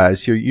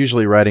APIs, you're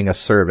usually writing a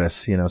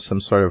service,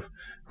 some sort of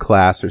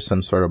class or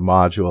some sort of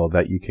module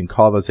that you can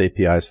call those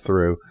APIs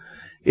through.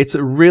 It's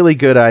a really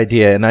good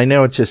idea, and I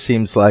know it just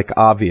seems like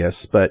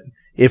obvious, but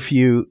if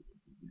you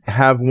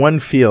have one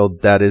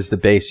field that is the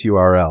base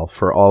URL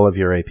for all of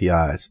your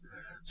APIs,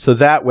 so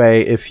that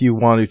way, if you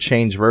want to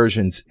change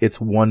versions,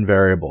 it's one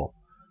variable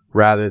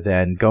rather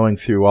than going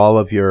through all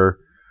of your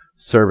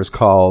service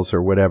calls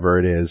or whatever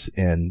it is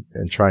and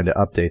trying to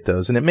update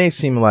those. And it may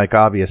seem like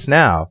obvious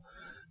now,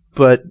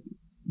 but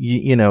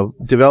you know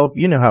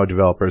how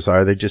developers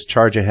are. They just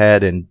charge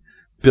ahead and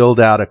build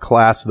out a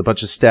class with a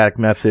bunch of static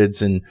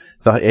methods and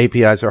the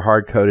APIs are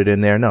hard-coded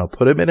in there. No,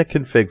 put them in a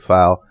config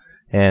file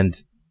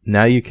and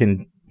now you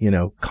can,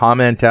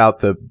 comment out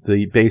the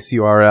base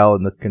URL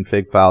and the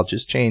config file.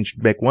 Just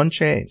make one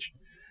change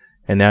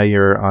and now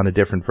you're on a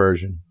different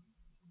version.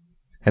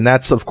 And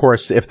that's, of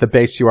course, if the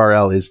base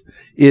URL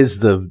is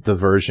the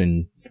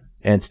version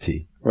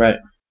entity. Right.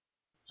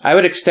 I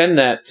would extend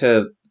that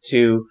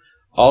to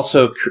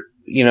also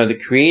the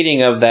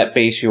creating of that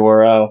base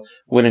URL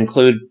would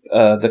include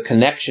the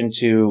connection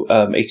to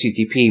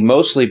HTTP,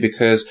 mostly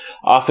because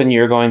often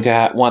you're going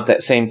to want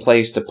that same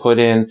place to put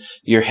in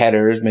your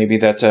headers. Maybe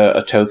that's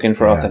a token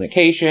for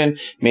authentication.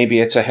 Maybe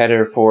it's a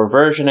header for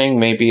versioning.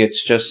 Maybe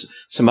it's just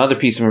some other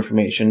piece of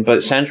information.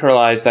 But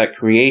centralize that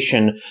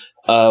creation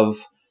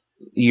of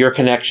your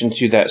connection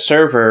to that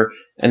server,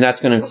 and that's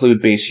going to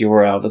include base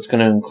URL. That's going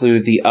to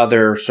include the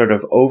other sort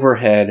of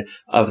overhead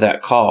of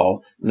that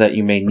call that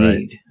you may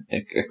need.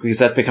 Because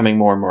that's becoming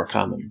more and more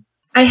common.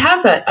 I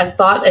have a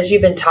thought as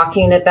you've been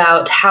talking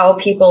about how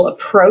people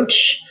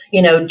approach,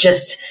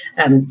 just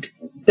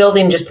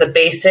building just the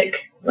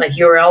basic like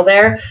URL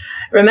there.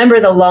 Remember,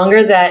 the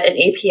longer that an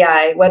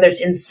API, whether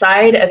it's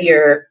inside of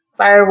your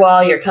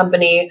firewall, your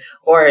company,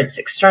 or it's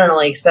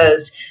externally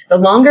exposed, the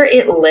longer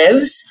it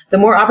lives, the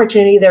more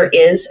opportunity there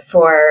is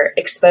for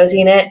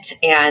exposing it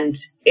and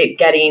it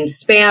getting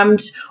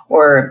spammed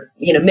or,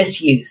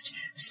 misused.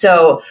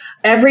 So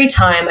every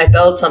time I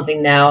build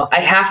something now, I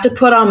have to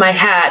put on my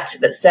hat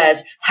that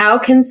says, how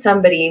can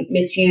somebody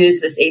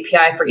misuse this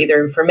API for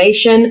either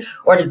information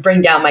or to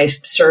bring down my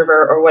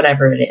server or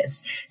whatever it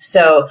is?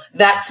 So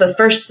that's the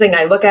first thing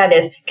I look at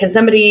is,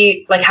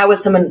 how would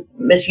someone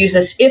misuse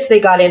this if they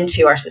got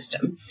into our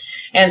system?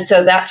 And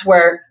so that's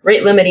where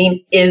rate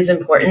limiting is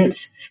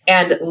important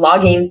and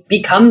logging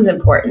becomes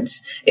important.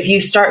 If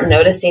you start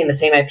noticing the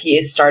same IP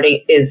is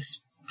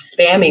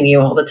spamming you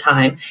all the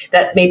time,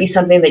 that may be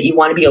something that you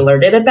want to be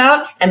alerted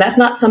about. And that's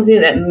not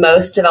something that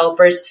most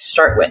developers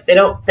start with. They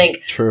don't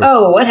think,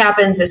 oh, what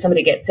happens if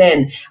somebody gets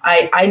in?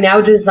 I now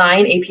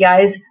design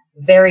APIs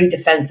very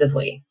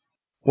defensively.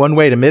 One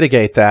way to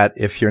mitigate that,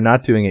 if you're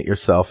not doing it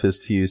yourself, is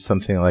to use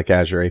something like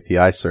Azure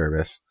API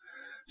Service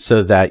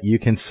so that you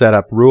can set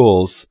up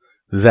rules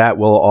that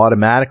will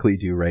automatically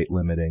do rate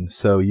limiting.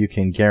 So you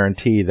can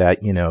guarantee that,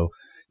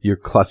 your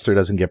cluster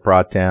doesn't get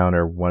brought down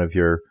or one of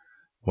your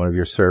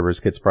servers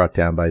gets brought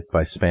down by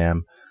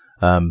spam.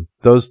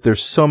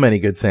 There's so many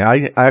good things.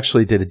 I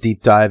actually did a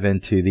deep dive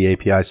into the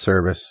API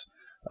service,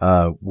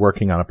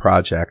 working on a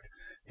project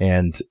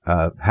and,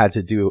 had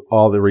to do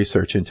all the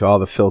research into all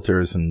the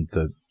filters and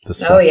the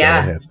stuff. Oh,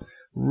 yeah. It's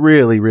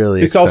really,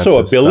 really It's also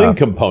a billing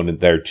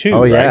component there too,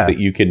 right? Yeah. That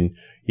you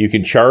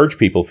can charge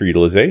people for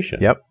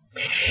utilization. Yep.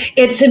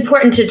 It's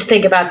important to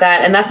think about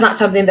that. And that's not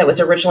something that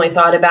was originally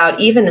thought about,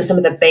 even in some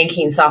of the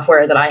banking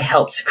software that I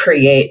helped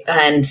create.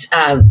 And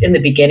in the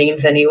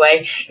beginnings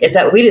anyway, is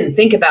that we didn't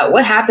think about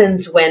what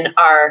happens when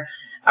our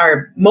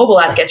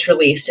mobile app gets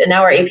released. And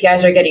now our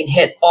APIs are getting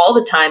hit all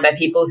the time by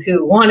people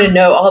who want to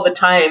know all the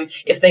time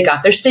if they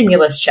got their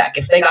stimulus check,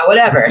 if they got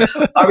whatever.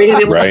 Are we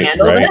going to be able to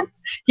handle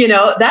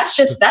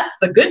this? That's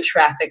the good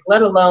traffic,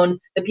 let alone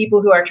the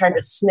people who are trying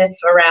to sniff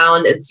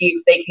around and see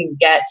if they can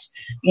get,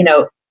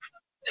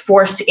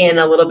 force in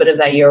a little bit of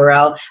that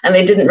URL, and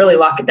they didn't really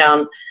lock it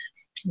down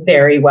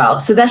very well.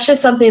 So that's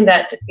just something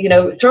that,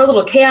 throw a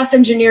little chaos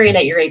engineering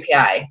at your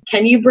API.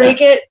 Can you break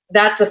it?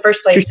 That's the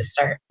first place to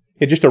start.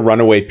 Yeah, just a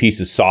runaway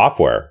piece of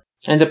software.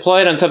 And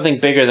deploy it on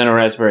something bigger than a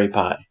Raspberry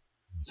Pi.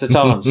 So that's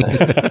all I'm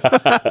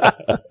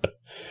saying.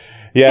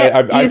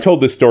 Yeah, I've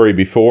told this story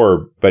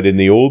before, but in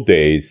the old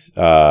days,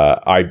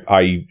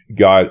 I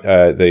got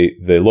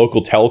the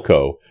local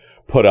telco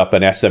put up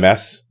an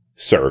SMS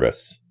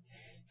service.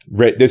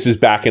 This is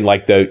back in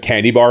like the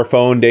candy bar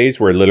phone days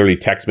where literally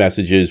text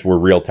messages were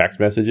real text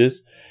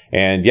messages.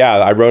 And yeah,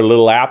 I wrote a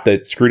little app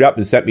that screwed up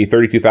and sent me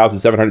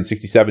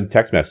 32,767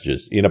 text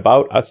messages in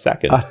about a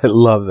second. I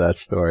love that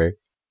story.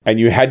 And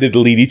you had to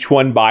delete each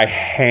one by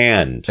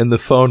hand. And the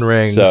phone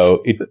rings.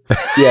 So it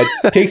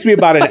takes me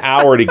about an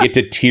hour to get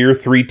to tier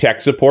 3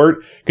 tech support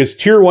because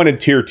tier 1 and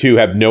tier 2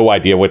 have no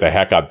idea what the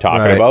heck I'm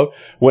talking about.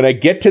 When I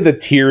get to the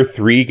tier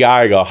 3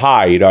 guy, I go,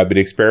 hi, I've been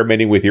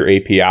experimenting with your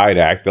API and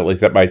I accidentally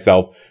sent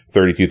myself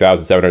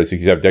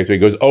 32,767 text. He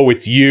goes, oh,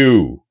 it's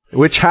you.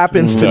 Which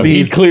happens to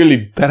be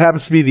that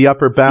happens to be the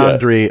upper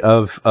boundary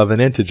of an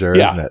integer,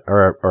 isn't it?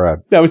 Or a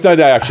no, it's not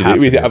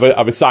actually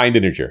of a signed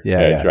integer.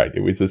 Yeah, that's right.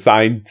 It was a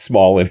signed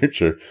small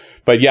integer.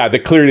 But yeah,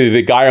 clearly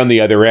the guy on the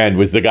other end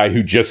was the guy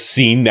who just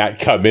seen that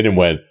come in and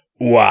went,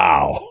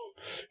 wow.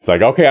 It's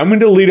like, okay, I'm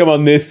going to delete them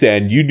on this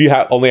end. You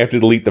only have to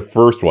delete the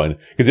first one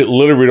because it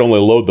literally would only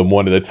load them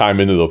one at a time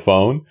into the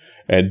phone.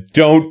 And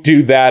don't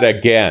do that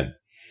again.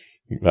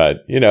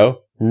 But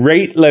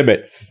rate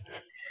limits.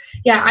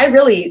 Yeah, I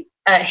really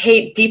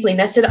hate deeply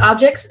nested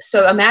objects.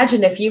 So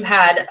imagine if you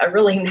had a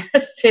really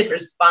nested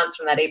response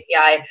from that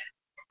API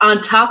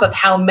on top of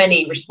how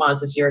many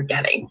responses you're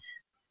getting.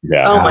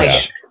 Yeah. Oh my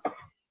goodness.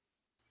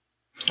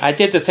 I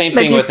did the same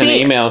thing with an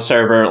email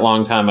server a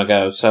long time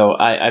ago. So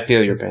I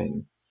feel your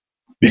pain.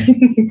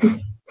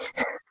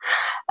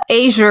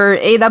 Azure,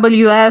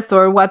 AWS,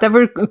 or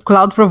whatever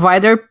cloud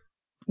provider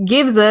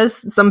gives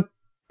us some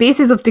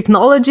pieces of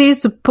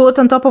technologies to put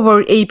on top of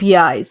our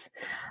APIs.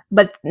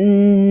 But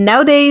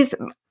nowadays,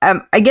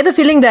 I get a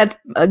feeling that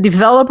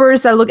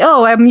developers are like,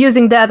 oh, I'm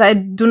using that. I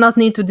do not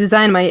need to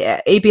design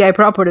my API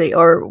properly,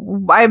 or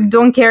I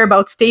don't care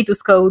about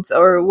status codes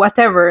or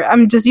whatever.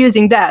 I'm just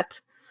using that.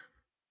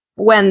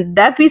 When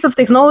that piece of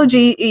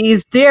technology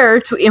is there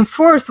to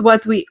enforce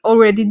what we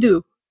already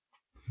do.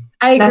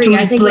 I agree.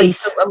 I think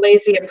it's a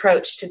lazy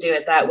approach to do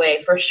it that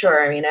way, for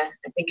sure, Irina.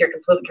 I think you're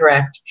completely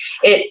correct.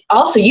 It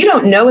also, you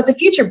don't know what the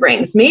future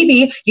brings.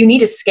 Maybe you need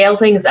to scale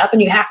things up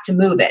and you have to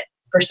move it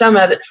for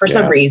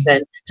some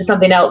reason to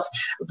something else.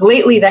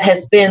 Lately, that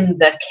has been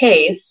the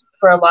case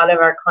for a lot of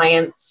our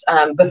clients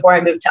before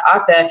I moved to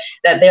Okta,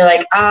 that they're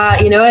like,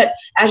 you know what?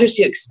 Azure's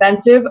too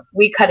expensive.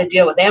 We cut a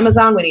deal with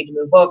Amazon. We need to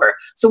move over.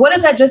 So what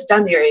has that just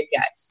done to your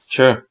APIs?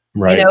 Sure.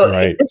 Right, you know,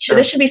 right.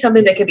 This should be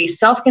something that could be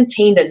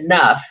self-contained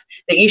enough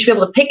that you should be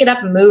able to pick it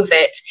up and move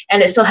it,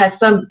 and it still has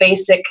some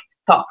basic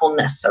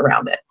thoughtfulness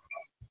around it.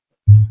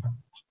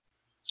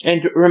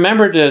 And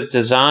remember to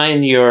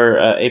design your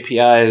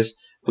APIs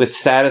with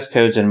status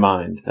codes in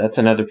mind. That's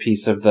another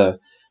piece of the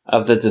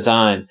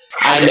design.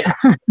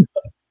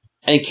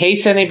 In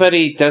case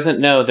anybody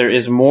doesn't know, there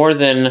is more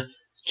than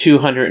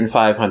 200 and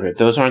 500.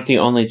 Those aren't the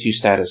only two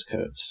status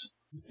codes.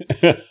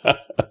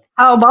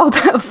 How about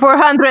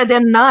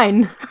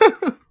 409?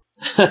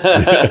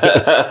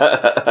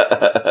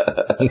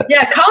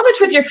 Yeah, comment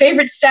with your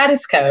favorite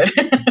status code.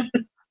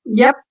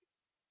 Yep.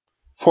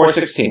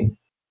 416.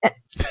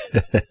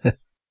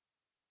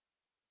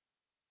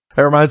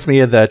 It reminds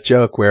me of that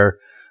joke where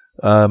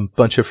a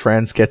bunch of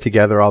friends get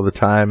together all the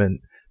time and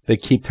they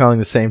keep telling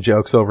the same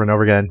jokes over and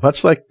over again,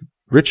 much like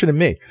Richard and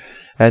me.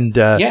 And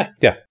Yeah.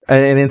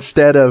 and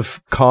instead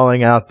of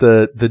calling out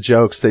the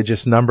jokes, they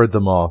just numbered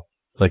them all.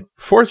 Like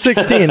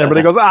 416,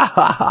 everybody goes, ah,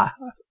 ha, ha.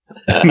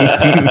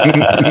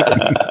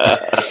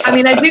 I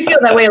mean, I do feel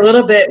that way a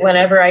little bit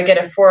whenever I get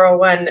a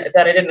 401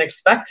 that I didn't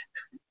expect.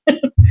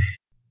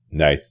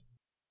 Nice.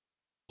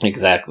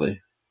 Exactly.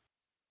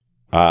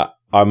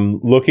 I'm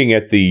looking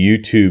at the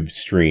YouTube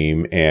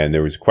stream, and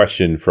there was a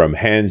question from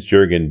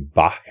Hans-Jürgen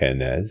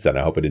Bachenes, and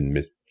I hope I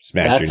didn't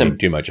smash your name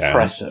too much.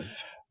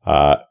 Impressive. Who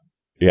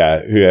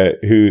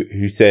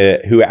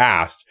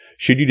asked,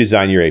 should you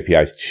design your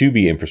APIs to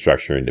be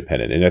infrastructure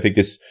independent? And I think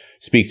this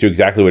speaks to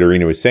exactly what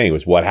Irina was saying,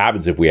 was what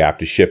happens if we have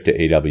to shift to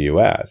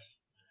AWS?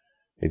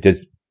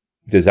 Does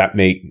that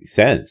make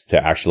sense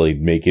to actually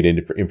make it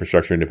into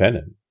infrastructure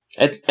independent?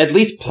 At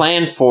least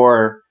plan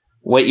for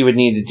what you would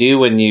need to do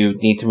when you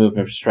need to move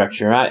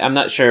infrastructure. I'm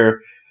not sure.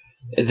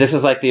 This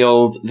is like the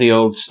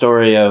old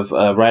story of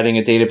writing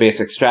a database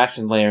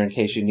extraction layer in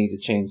case you need to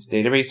change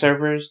database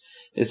servers.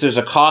 There's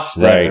a cost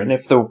there, right. And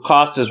if the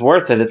cost is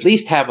worth it, at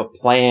least have a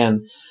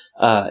plan.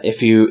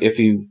 If you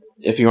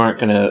aren't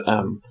going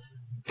to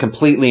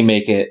completely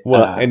make it.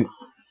 Well,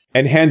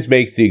 and Hans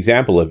makes the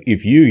example of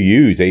if you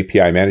use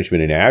API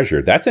management in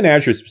Azure, that's an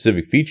Azure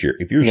specific feature.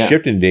 If you're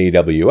shifting to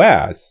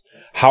AWS,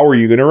 how are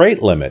you going to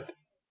rate limit?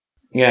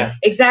 Yeah,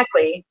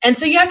 exactly. And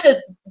so you have to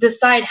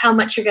decide how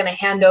much you're going to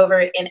hand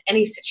over in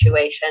any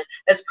situation.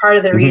 That's part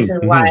of the reason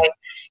why,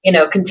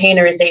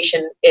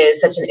 containerization is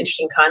such an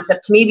interesting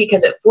concept to me,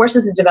 because it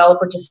forces the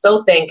developer to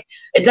still think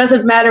it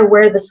doesn't matter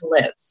where this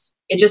lives.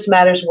 It just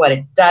matters what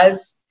it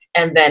does,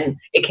 and then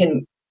it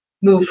can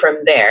move from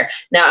there.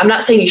 Now, I'm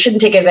not saying you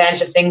shouldn't take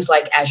advantage of things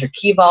like Azure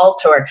Key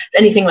Vault or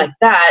anything like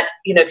that,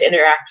 to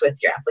interact with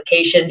your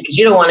application, because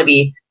you don't want to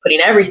be putting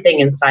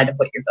everything inside of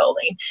what you're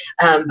building.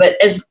 But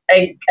as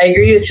I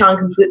agree with Shawn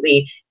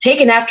completely,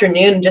 take an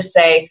afternoon and just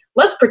say,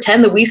 let's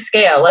pretend that we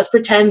scale. Let's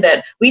pretend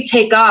that we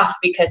take off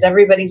because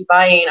everybody's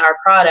buying our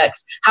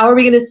products. How are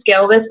we going to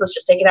scale this? Let's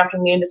just take an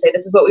afternoon to say,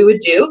 this is what we would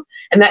do.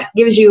 And that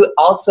gives you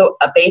also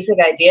a basic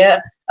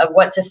idea of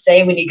what to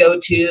say when you go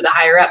to the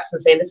higher ups and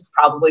say, this is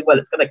probably what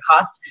it's going to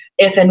cost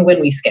if and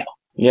when we scale.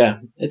 Yeah.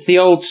 It's the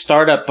old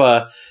startup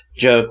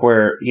joke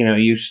where,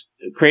 you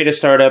create a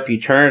startup, you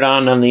turn it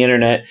on the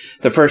internet.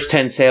 The first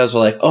 10 sales are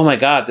like, oh my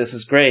God, this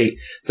is great.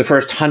 The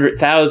first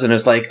 100,000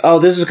 is like, oh,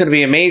 this is going to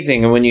be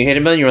amazing. And when you hit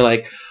 1 million, you're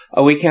like,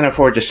 oh, we can't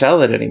afford to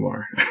sell it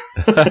anymore.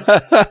 We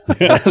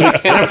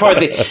can't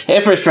afford the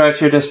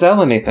infrastructure to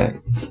sell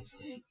anything.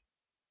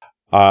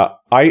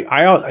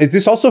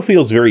 This also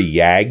feels very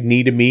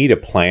Yagni to me to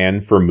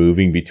plan for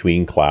moving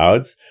between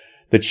clouds.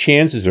 The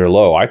chances are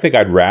low. I think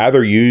I'd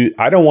rather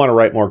I don't want to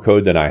write more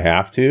code than I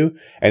have to.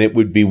 And it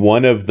would be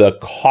one of the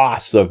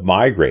costs of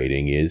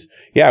migrating is,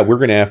 we're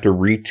going to have to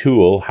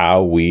retool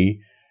how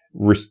we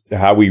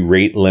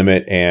rate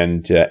limit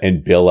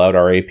and bill out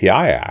our API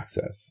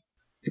access.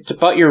 It's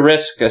about your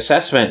risk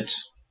assessment.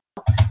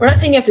 We're not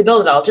saying you have to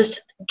build it all. Just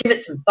give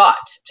it some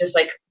thought. Just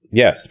like,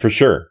 yes, for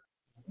sure.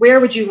 Where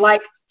would you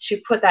like to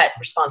put that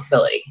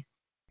responsibility?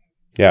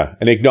 Yeah.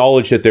 And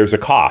acknowledge that there's a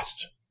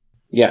cost.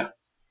 Yeah.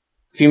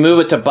 If you move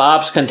it to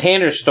Bob's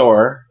Container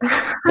Store,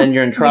 then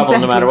you're in trouble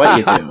no matter what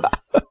you do.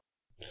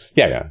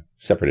 Yeah.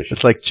 Separate issue.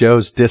 It's like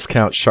Joe's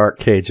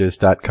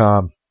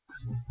discountsharkcages.com.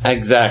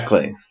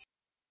 Exactly.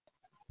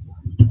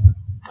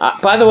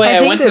 By the way,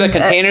 I went to the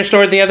container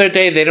store the other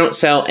day. They don't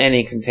sell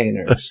any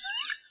containers.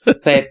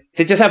 They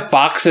just have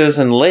boxes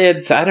and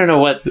lids. I don't know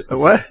what.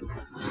 What?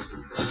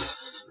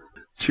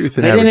 Truth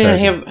in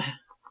advertising.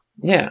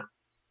 Yeah.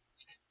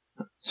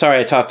 Sorry,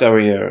 I talked over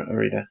you,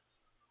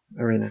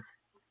 Irina.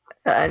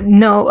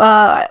 No,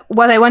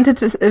 what I wanted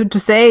to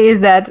say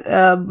is that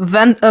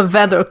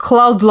vendor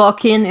cloud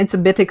lock-in, it's a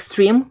bit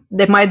extreme.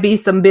 There might be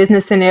some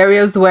business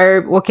scenarios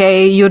where,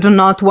 okay, you do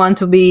not want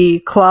to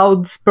be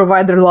cloud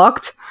provider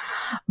locked,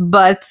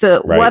 but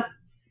right.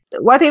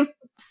 What if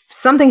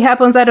something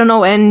happens, I don't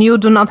know, and you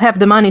do not have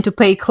the money to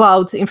pay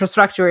cloud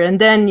infrastructure,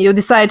 and then you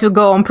decide to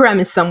go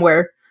on-premise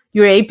somewhere?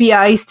 Your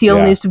API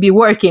still needs to be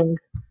working.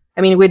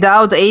 I mean,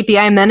 without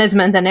API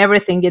management and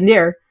everything in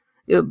there,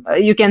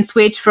 you can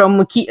switch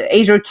from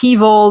Azure Key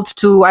Vault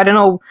to, I don't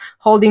know,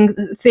 holding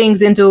things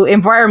into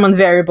environment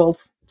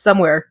variables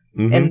somewhere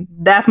in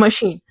that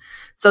machine.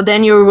 So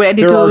then you're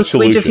ready There are to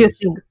switch a few solutions.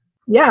 things.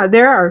 Yeah,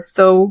 there are.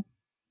 So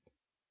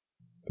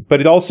But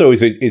it also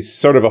is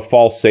sort of a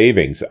false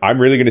savings. I'm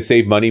really going to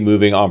save money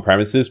moving on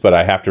premises, but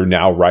I have to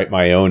now write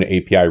my own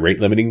API rate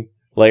limiting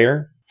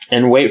layer.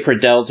 And wait for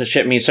Dell to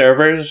ship me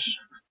servers.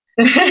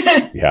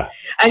 Yeah.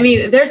 I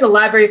mean, there's a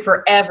library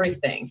for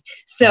everything.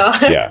 So,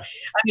 Yeah.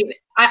 I mean,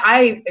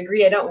 I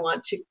agree. I don't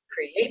want to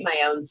create my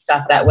own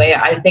stuff that way.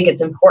 I think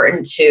it's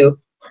important to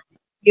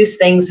use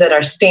things that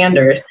are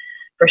standard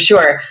for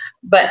sure.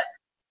 But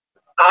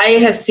I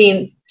have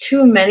seen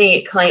too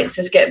many clients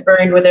just get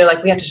burned where they're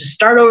like, we have to just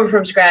start over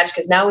from scratch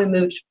because now we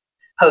moved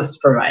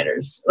host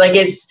providers. Like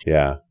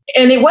Yeah.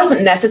 and it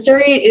wasn't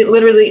necessary. It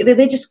literally,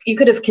 you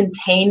could have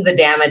contained the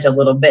damage a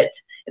little bit.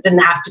 It didn't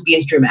have to be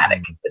as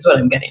dramatic, is what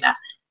I'm getting at.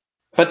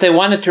 But they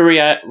wanted to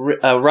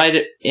write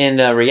it in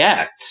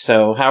React.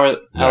 So how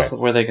else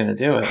were they going to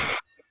do it?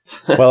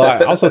 Well, I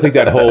also think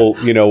that whole,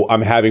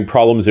 I'm having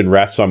problems in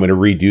REST, so I'm going to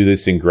redo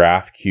this in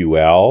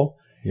GraphQL.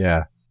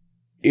 Yeah.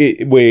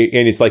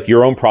 And it's like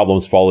your own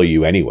problems follow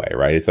you anyway,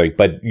 right? It's like,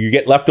 but you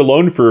get left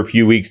alone for a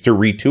few weeks to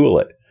retool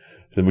it,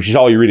 which is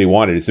all you really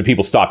wanted, is so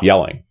people stop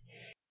yelling.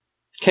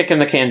 Kicking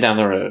the can down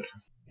the road.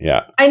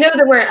 Yeah. I know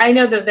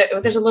that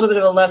there's a little bit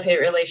of a love-hate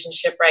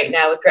relationship right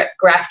now with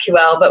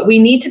GraphQL, but we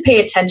need to pay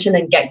attention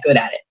and get good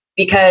at it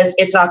because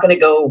it's not going to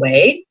go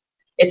away.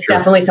 It's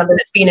definitely something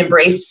that's being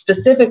embraced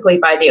specifically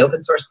by the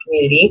open source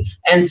community.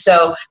 And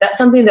so that's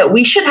something that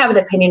we should have an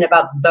opinion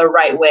about the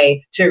right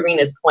way, to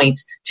Irina's point,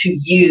 to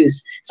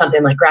use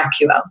something like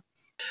GraphQL.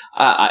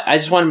 I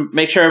just want to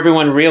make sure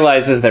everyone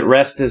realizes that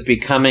REST is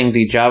becoming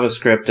the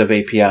JavaScript of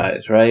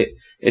APIs, right?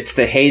 It's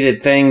the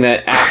hated thing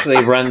that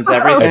actually runs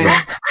everything.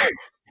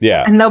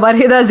 Yeah. and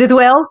nobody does it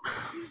well.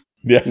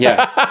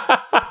 Yeah.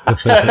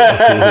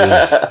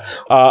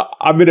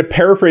 I'm going to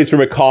paraphrase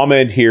from a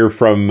comment here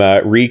from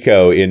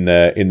Rico in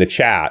the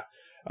chat,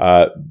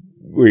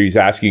 where he's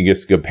asking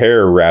us to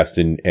compare REST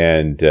and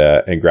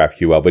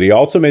GraphQL, but he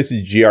also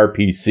mentions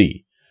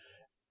gRPC,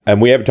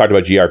 and we haven't talked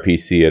about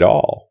gRPC at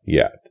all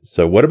yet.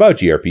 So, what about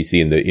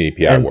gRPC in the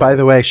API And world? by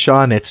the way,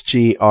 Shawn, it's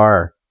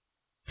GRPC,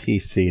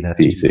 not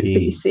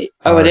PC. GP.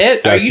 Oh, it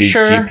is? Are you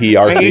sure? GPRC?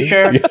 Are you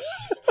sure? Yeah.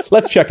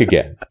 Let's check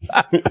again.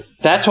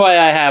 That's why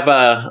I have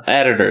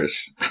editors.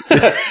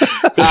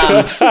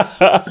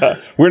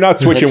 We're not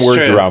switching It's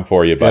words true. around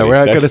for you, buddy. Yeah,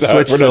 we're not gonna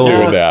switch We're not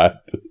doing syllables.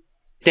 that.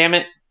 Damn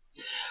it.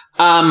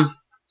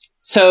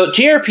 So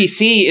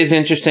gRPC is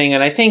interesting,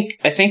 and I think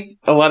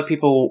a lot of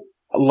people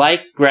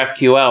like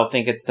GraphQL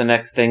think it's the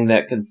next thing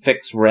that can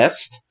fix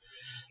REST,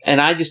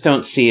 and I just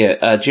don't see it.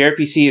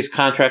 gRPC is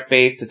contract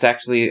based. It's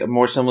actually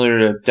more similar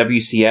to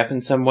WCF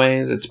in some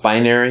ways. It's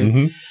binary,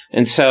 Mm-hmm.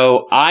 and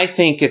so I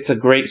think it's a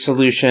great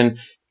solution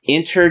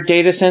inter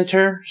data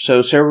center,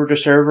 so server to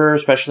server,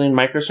 especially in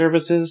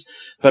microservices,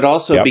 but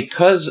also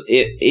because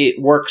it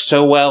works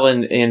so well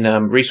in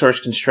resource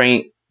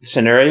constraint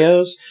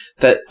scenarios,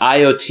 that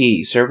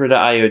IoT, server to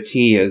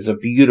IoT, is a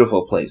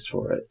beautiful place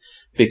for it,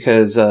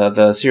 because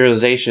the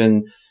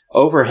serialization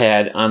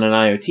overhead on an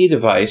IoT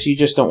device, you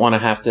just don't want to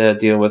have to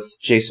deal with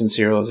JSON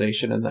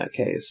serialization in that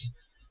case.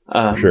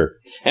 Sure.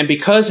 And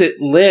because it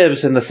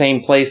lives in the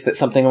same place that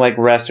something like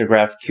REST or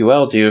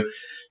GraphQL do,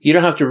 you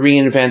don't have to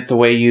reinvent the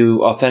way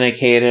you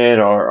authenticate it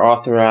or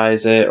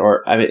authorize it,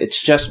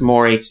 it's just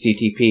more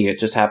HTTP. It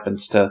just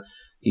happens to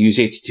use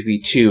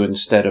HTTP 2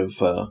 instead of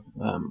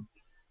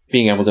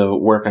being able to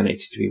work on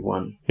HTTP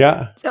 1.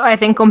 Yeah. So I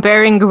think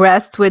comparing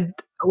REST with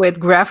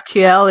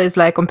GraphQL is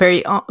like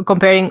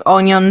comparing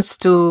onions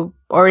to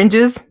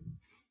oranges.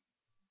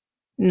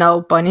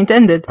 No pun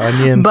intended.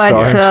 Onions But,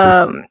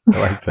 to oranges. I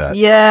like that.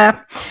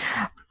 Yeah.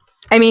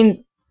 I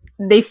mean,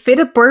 they fit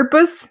a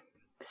purpose,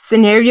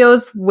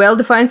 scenarios,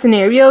 well-defined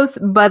scenarios,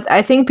 but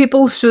I think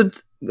people should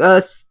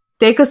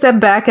take a step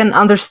back and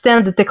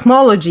understand the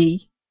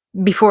technology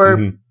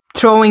before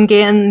throwing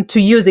into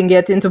using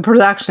it into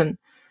production.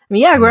 I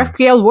mean, yeah,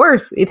 GraphQL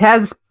works. It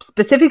has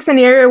specific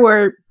scenario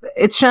where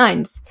it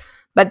shines.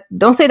 But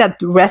don't say that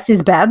REST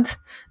is bad.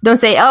 Don't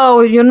say,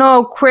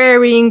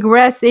 querying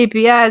REST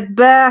APIs,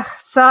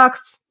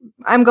 sucks.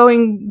 I'm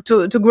going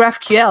to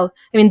GraphQL.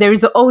 I mean, there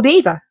is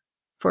OData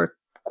for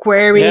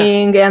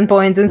querying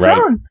endpoints and so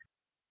on.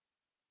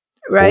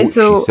 Right? She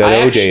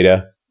said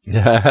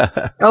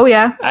OData. Oh,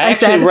 yeah. I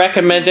actually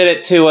recommended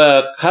it to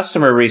a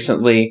customer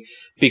recently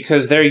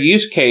because their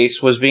use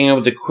case was being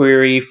able to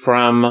query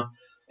from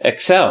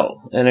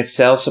Excel. And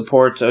Excel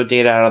supports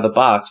OData out of the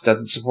box,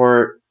 doesn't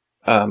support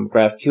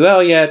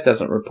GraphQL yet,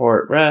 doesn't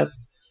report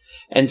REST.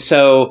 And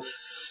so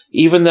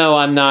even though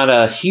I'm not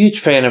a huge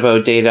fan of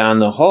OData on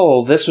the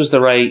whole, this was the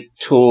right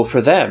tool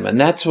for them. And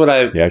that's what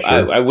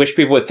I wish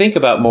people would think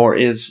about more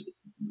is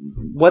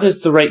what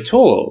is the right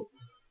tool?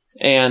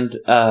 And,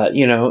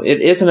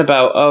 it isn't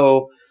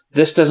about,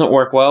 this doesn't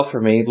work well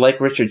for me.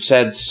 Like Richard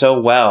said so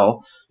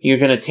well, you're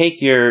going to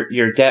take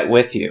your debt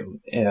with you.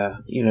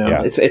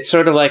 It's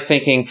sort of like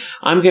thinking,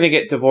 I'm going to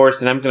get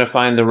divorced and I'm going to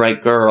find the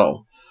right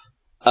girl.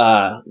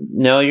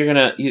 No, you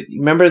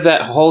remember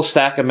that whole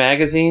stack of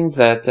magazines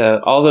that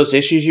all those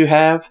issues you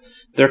have?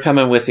 they're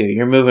coming with you.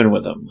 You're moving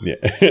with them. Yeah.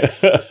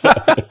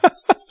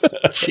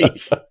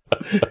 Jeez.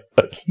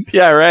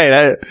 Yeah,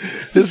 right.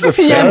 This is a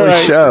family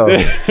show.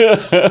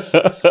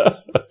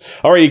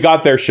 All right, you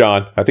got there,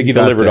 Shawn. I think you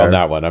delivered on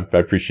that one. I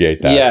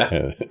appreciate that.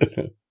 Yeah.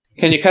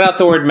 Can you cut out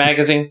the word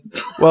magazine?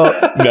 Well,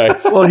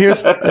 nice. Well,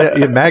 here's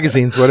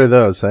magazines. What are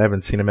those? I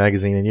haven't seen a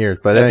magazine in years,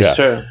 but That's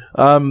true.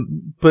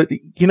 But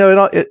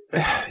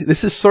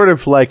this is sort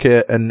of like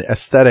an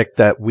aesthetic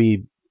that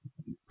we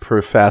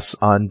profess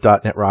on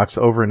 .NET Rocks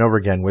over and over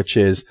again, which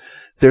is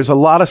there's a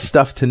lot of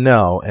stuff to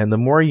know, and the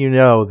more you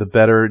know, the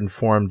better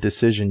informed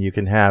decision you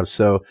can have.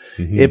 So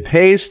it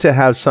pays to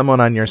have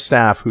someone on your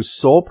staff whose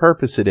sole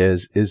purpose it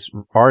is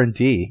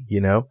R&D,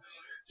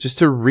 just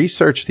to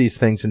research these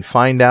things and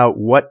find out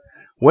what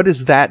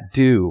does that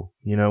do?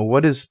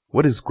 What does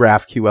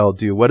GraphQL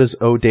do? What does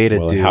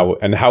OData do?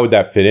 How would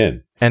that fit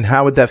in? And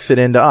how would that fit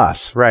into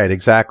us? Right,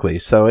 exactly.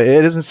 So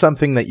it isn't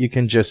something that you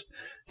can just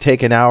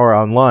take an hour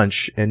on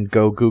lunch and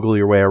go Google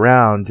your way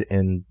around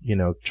and,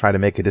 try to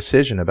make a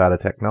decision about a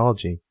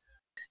technology.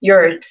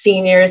 Your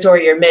seniors or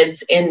your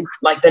mids in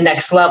like the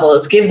next level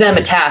is give them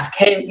a task.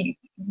 Hey,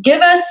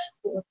 give us,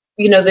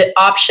 the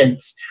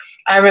options.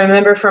 I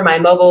remember for my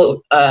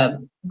mobile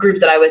group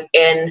that I was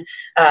in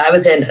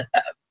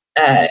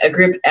a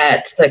group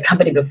at the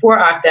company before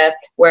Okta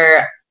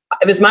where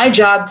it was my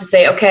job to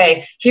say,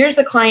 okay, here's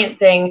the client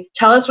thing.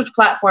 Tell us which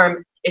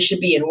platform it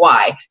should be and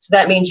why. So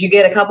that means you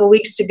get a couple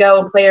weeks to go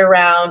and play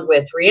around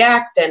with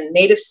React and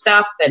native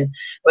stuff and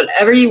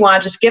whatever you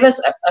want. Just give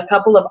us a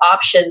couple of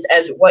options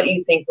as what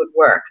you think would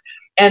work.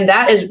 And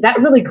that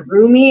really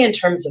grew me in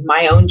terms of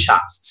my own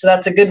chops. So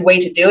that's a good way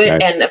to do it.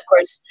 Right. And of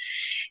course,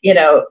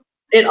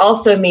 it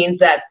also means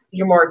that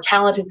your more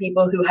talented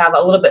people who have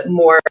a little bit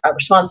more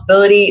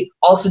responsibility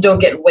also don't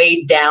get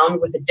weighed down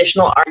with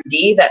additional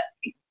R&D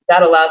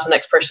that allows the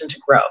next person to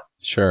grow.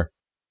 Sure.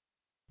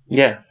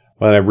 Yeah.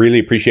 Well, and I really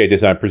appreciate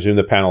this. I presume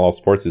the panel all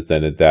supports this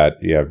then, that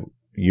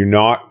you're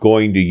not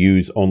going to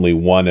use only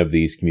one of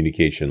these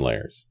communication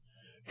layers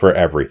for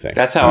everything.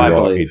 That's how I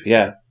believe.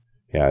 Yeah.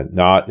 Yeah.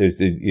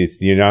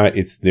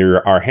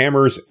 There are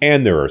hammers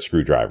and there are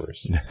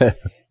screwdrivers.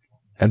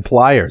 And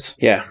pliers.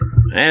 Yeah.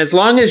 And as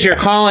long as you're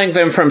calling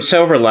them from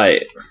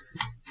Silverlight.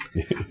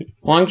 As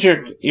long as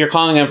you're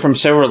calling them from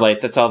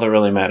Silverlight, that's all that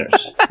really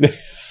matters.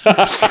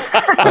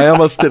 I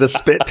almost did a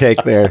spit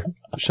take there,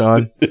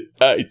 Shawn.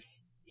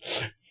 Nice.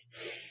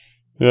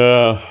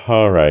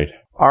 All right.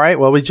 All right.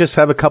 Well, we just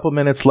have a couple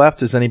minutes left.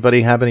 Does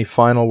anybody have any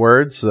final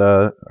words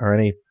or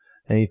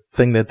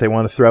anything that they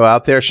want to throw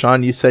out there?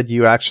 Shawn, you said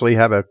you actually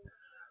had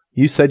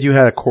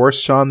a course,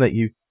 Shawn, that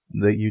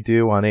you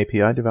do on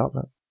API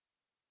development.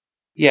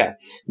 Yeah.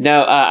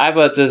 No, I have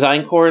a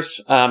design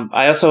course.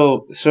 I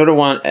also sort of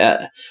want.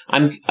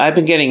 I've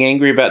been getting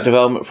angry about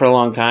development for a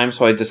long time,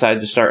 so I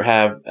decided to start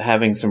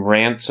having some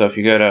rants. So if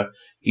you go to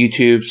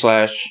YouTube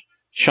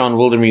 /Shawn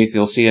Wildermuth,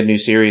 you'll see a new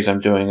series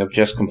I'm doing of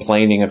just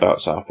complaining about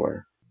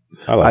software.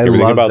 I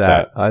love about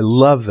that. I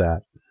love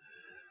that.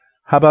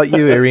 How about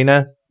you,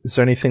 Irina? Is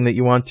there anything that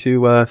you want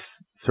to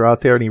throw out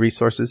there? Any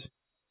resources?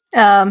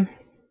 The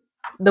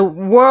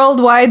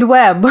World Wide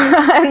Web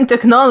and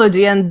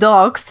technology and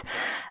docs.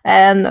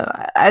 And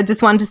I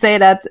just want to say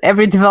that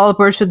every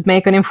developer should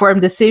make an informed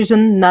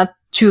decision, not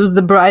choose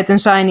the bright and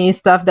shiny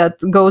stuff that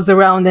goes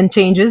around and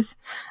changes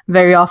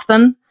very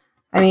often.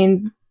 I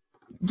mean,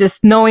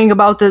 just knowing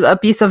about a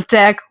piece of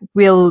tech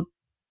will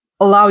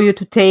allow you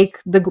to take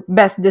the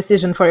best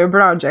decision for your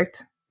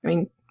project. I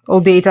mean,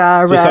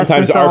 OData, REST,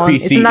 sometimes and so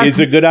RPC is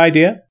a good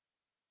idea?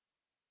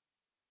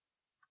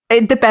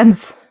 It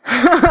depends.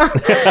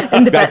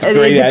 That's a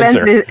great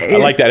answer. I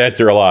like that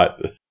answer a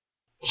lot.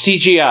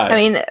 CGI. I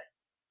mean,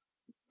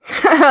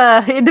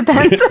 it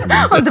depends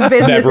on the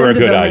business. Never a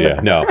good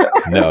idea. No.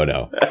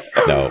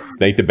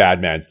 Make the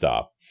bad man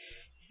stop.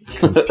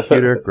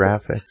 Computer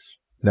graphics.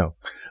 No.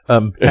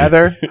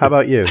 Heather, how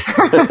about you?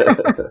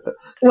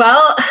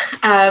 Well,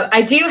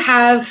 I do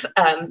have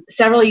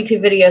several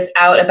YouTube videos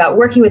out about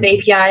working with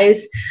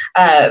APIs.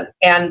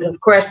 And of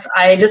course,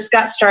 I just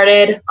got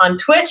started on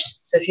Twitch.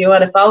 So if you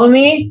want to follow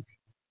me,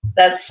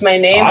 that's my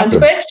name on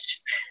Twitch.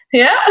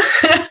 Yeah.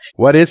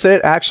 What is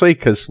it actually?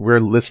 Because we're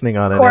listening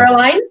on it.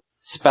 Coraline.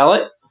 Spell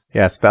it?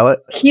 Yeah, spell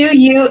it.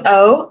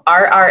 QUORRALYNE.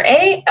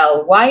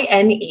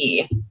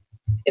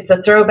 It's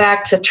a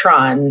throwback to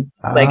Tron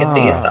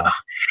Legacy. So,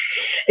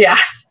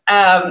 yes.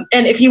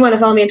 And if you want to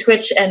follow me on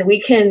Twitch, and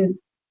we can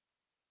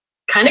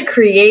kind of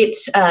create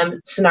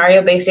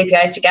scenario-based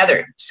APIs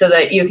together so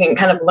that you can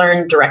kind of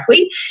learn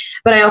directly.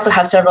 But I also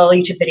have several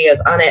YouTube videos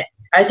on it.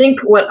 I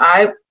think what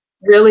I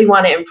really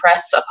want to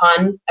impress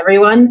upon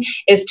everyone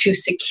is to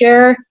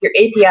secure your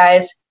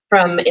APIs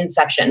from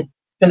inception.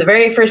 From the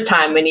very first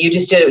time, when you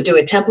just do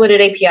a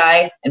templated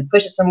API and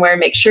push it somewhere,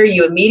 make sure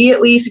you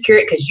immediately secure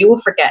it because you will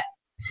forget.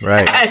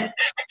 Right.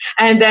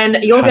 And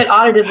then you'll get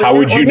audited. How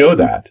would you know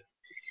that?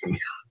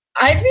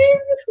 I've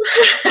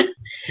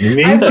been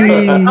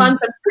on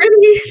some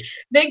pretty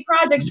big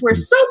projects where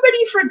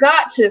somebody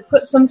forgot to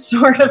put some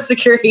sort of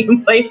security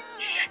in place.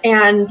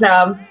 And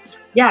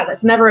yeah,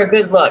 that's never a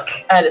good look,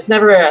 and it's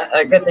never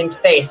a good thing to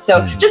face.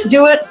 So just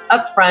do it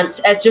up front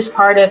as just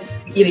part of,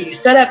 you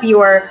set up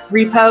your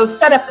repo,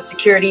 set up the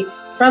security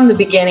from the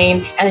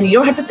beginning, and you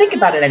don't have to think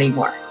about it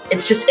anymore.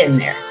 It's just in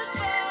there.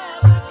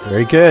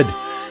 Very good.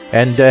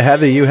 And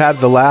Heather, you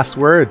have the last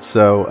word,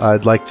 so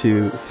I'd like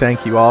to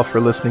thank you all for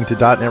listening to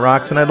 .NET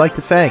Rocks, and I'd like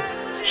to thank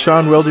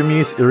Shawn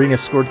Wildermuth, Irina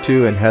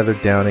Scurtu, and Heather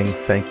Downing.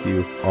 Thank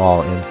you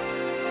all.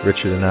 And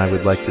Richard and I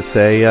would like to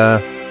say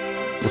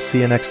we'll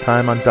see you next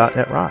time on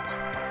 .NET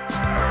Rocks.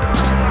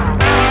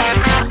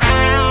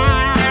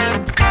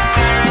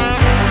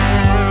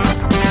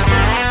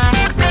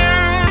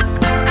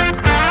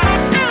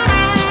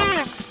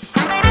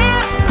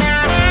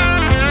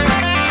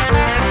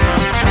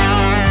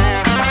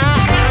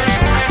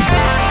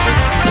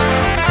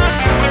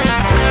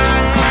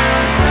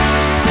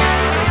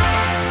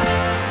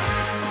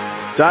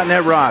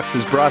 .NET Rocks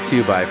is brought to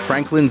you by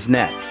Franklin's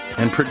Net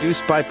and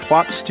produced by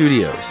Plop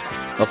Studios,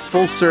 a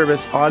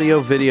full-service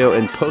audio, video,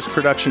 and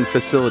post-production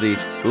facility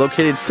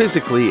located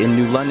physically in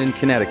New London,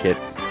 Connecticut,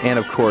 and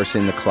of course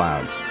in the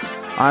cloud.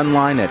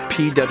 Online at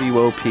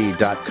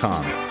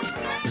pwop.com.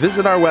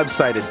 Visit our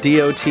website at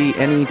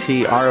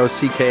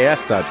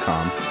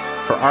dotnetrocks.com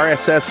for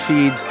RSS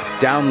feeds,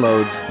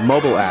 downloads,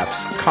 mobile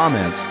apps,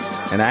 comments,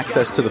 and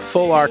access to the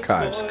full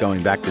archives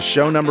going back to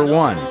show number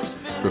 1,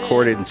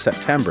 recorded in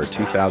September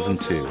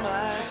 2002.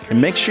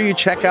 And make sure you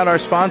check out our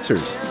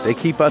sponsors. They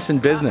keep us in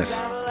business.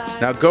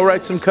 Now go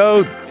write some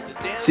code.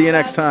 See you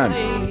next time.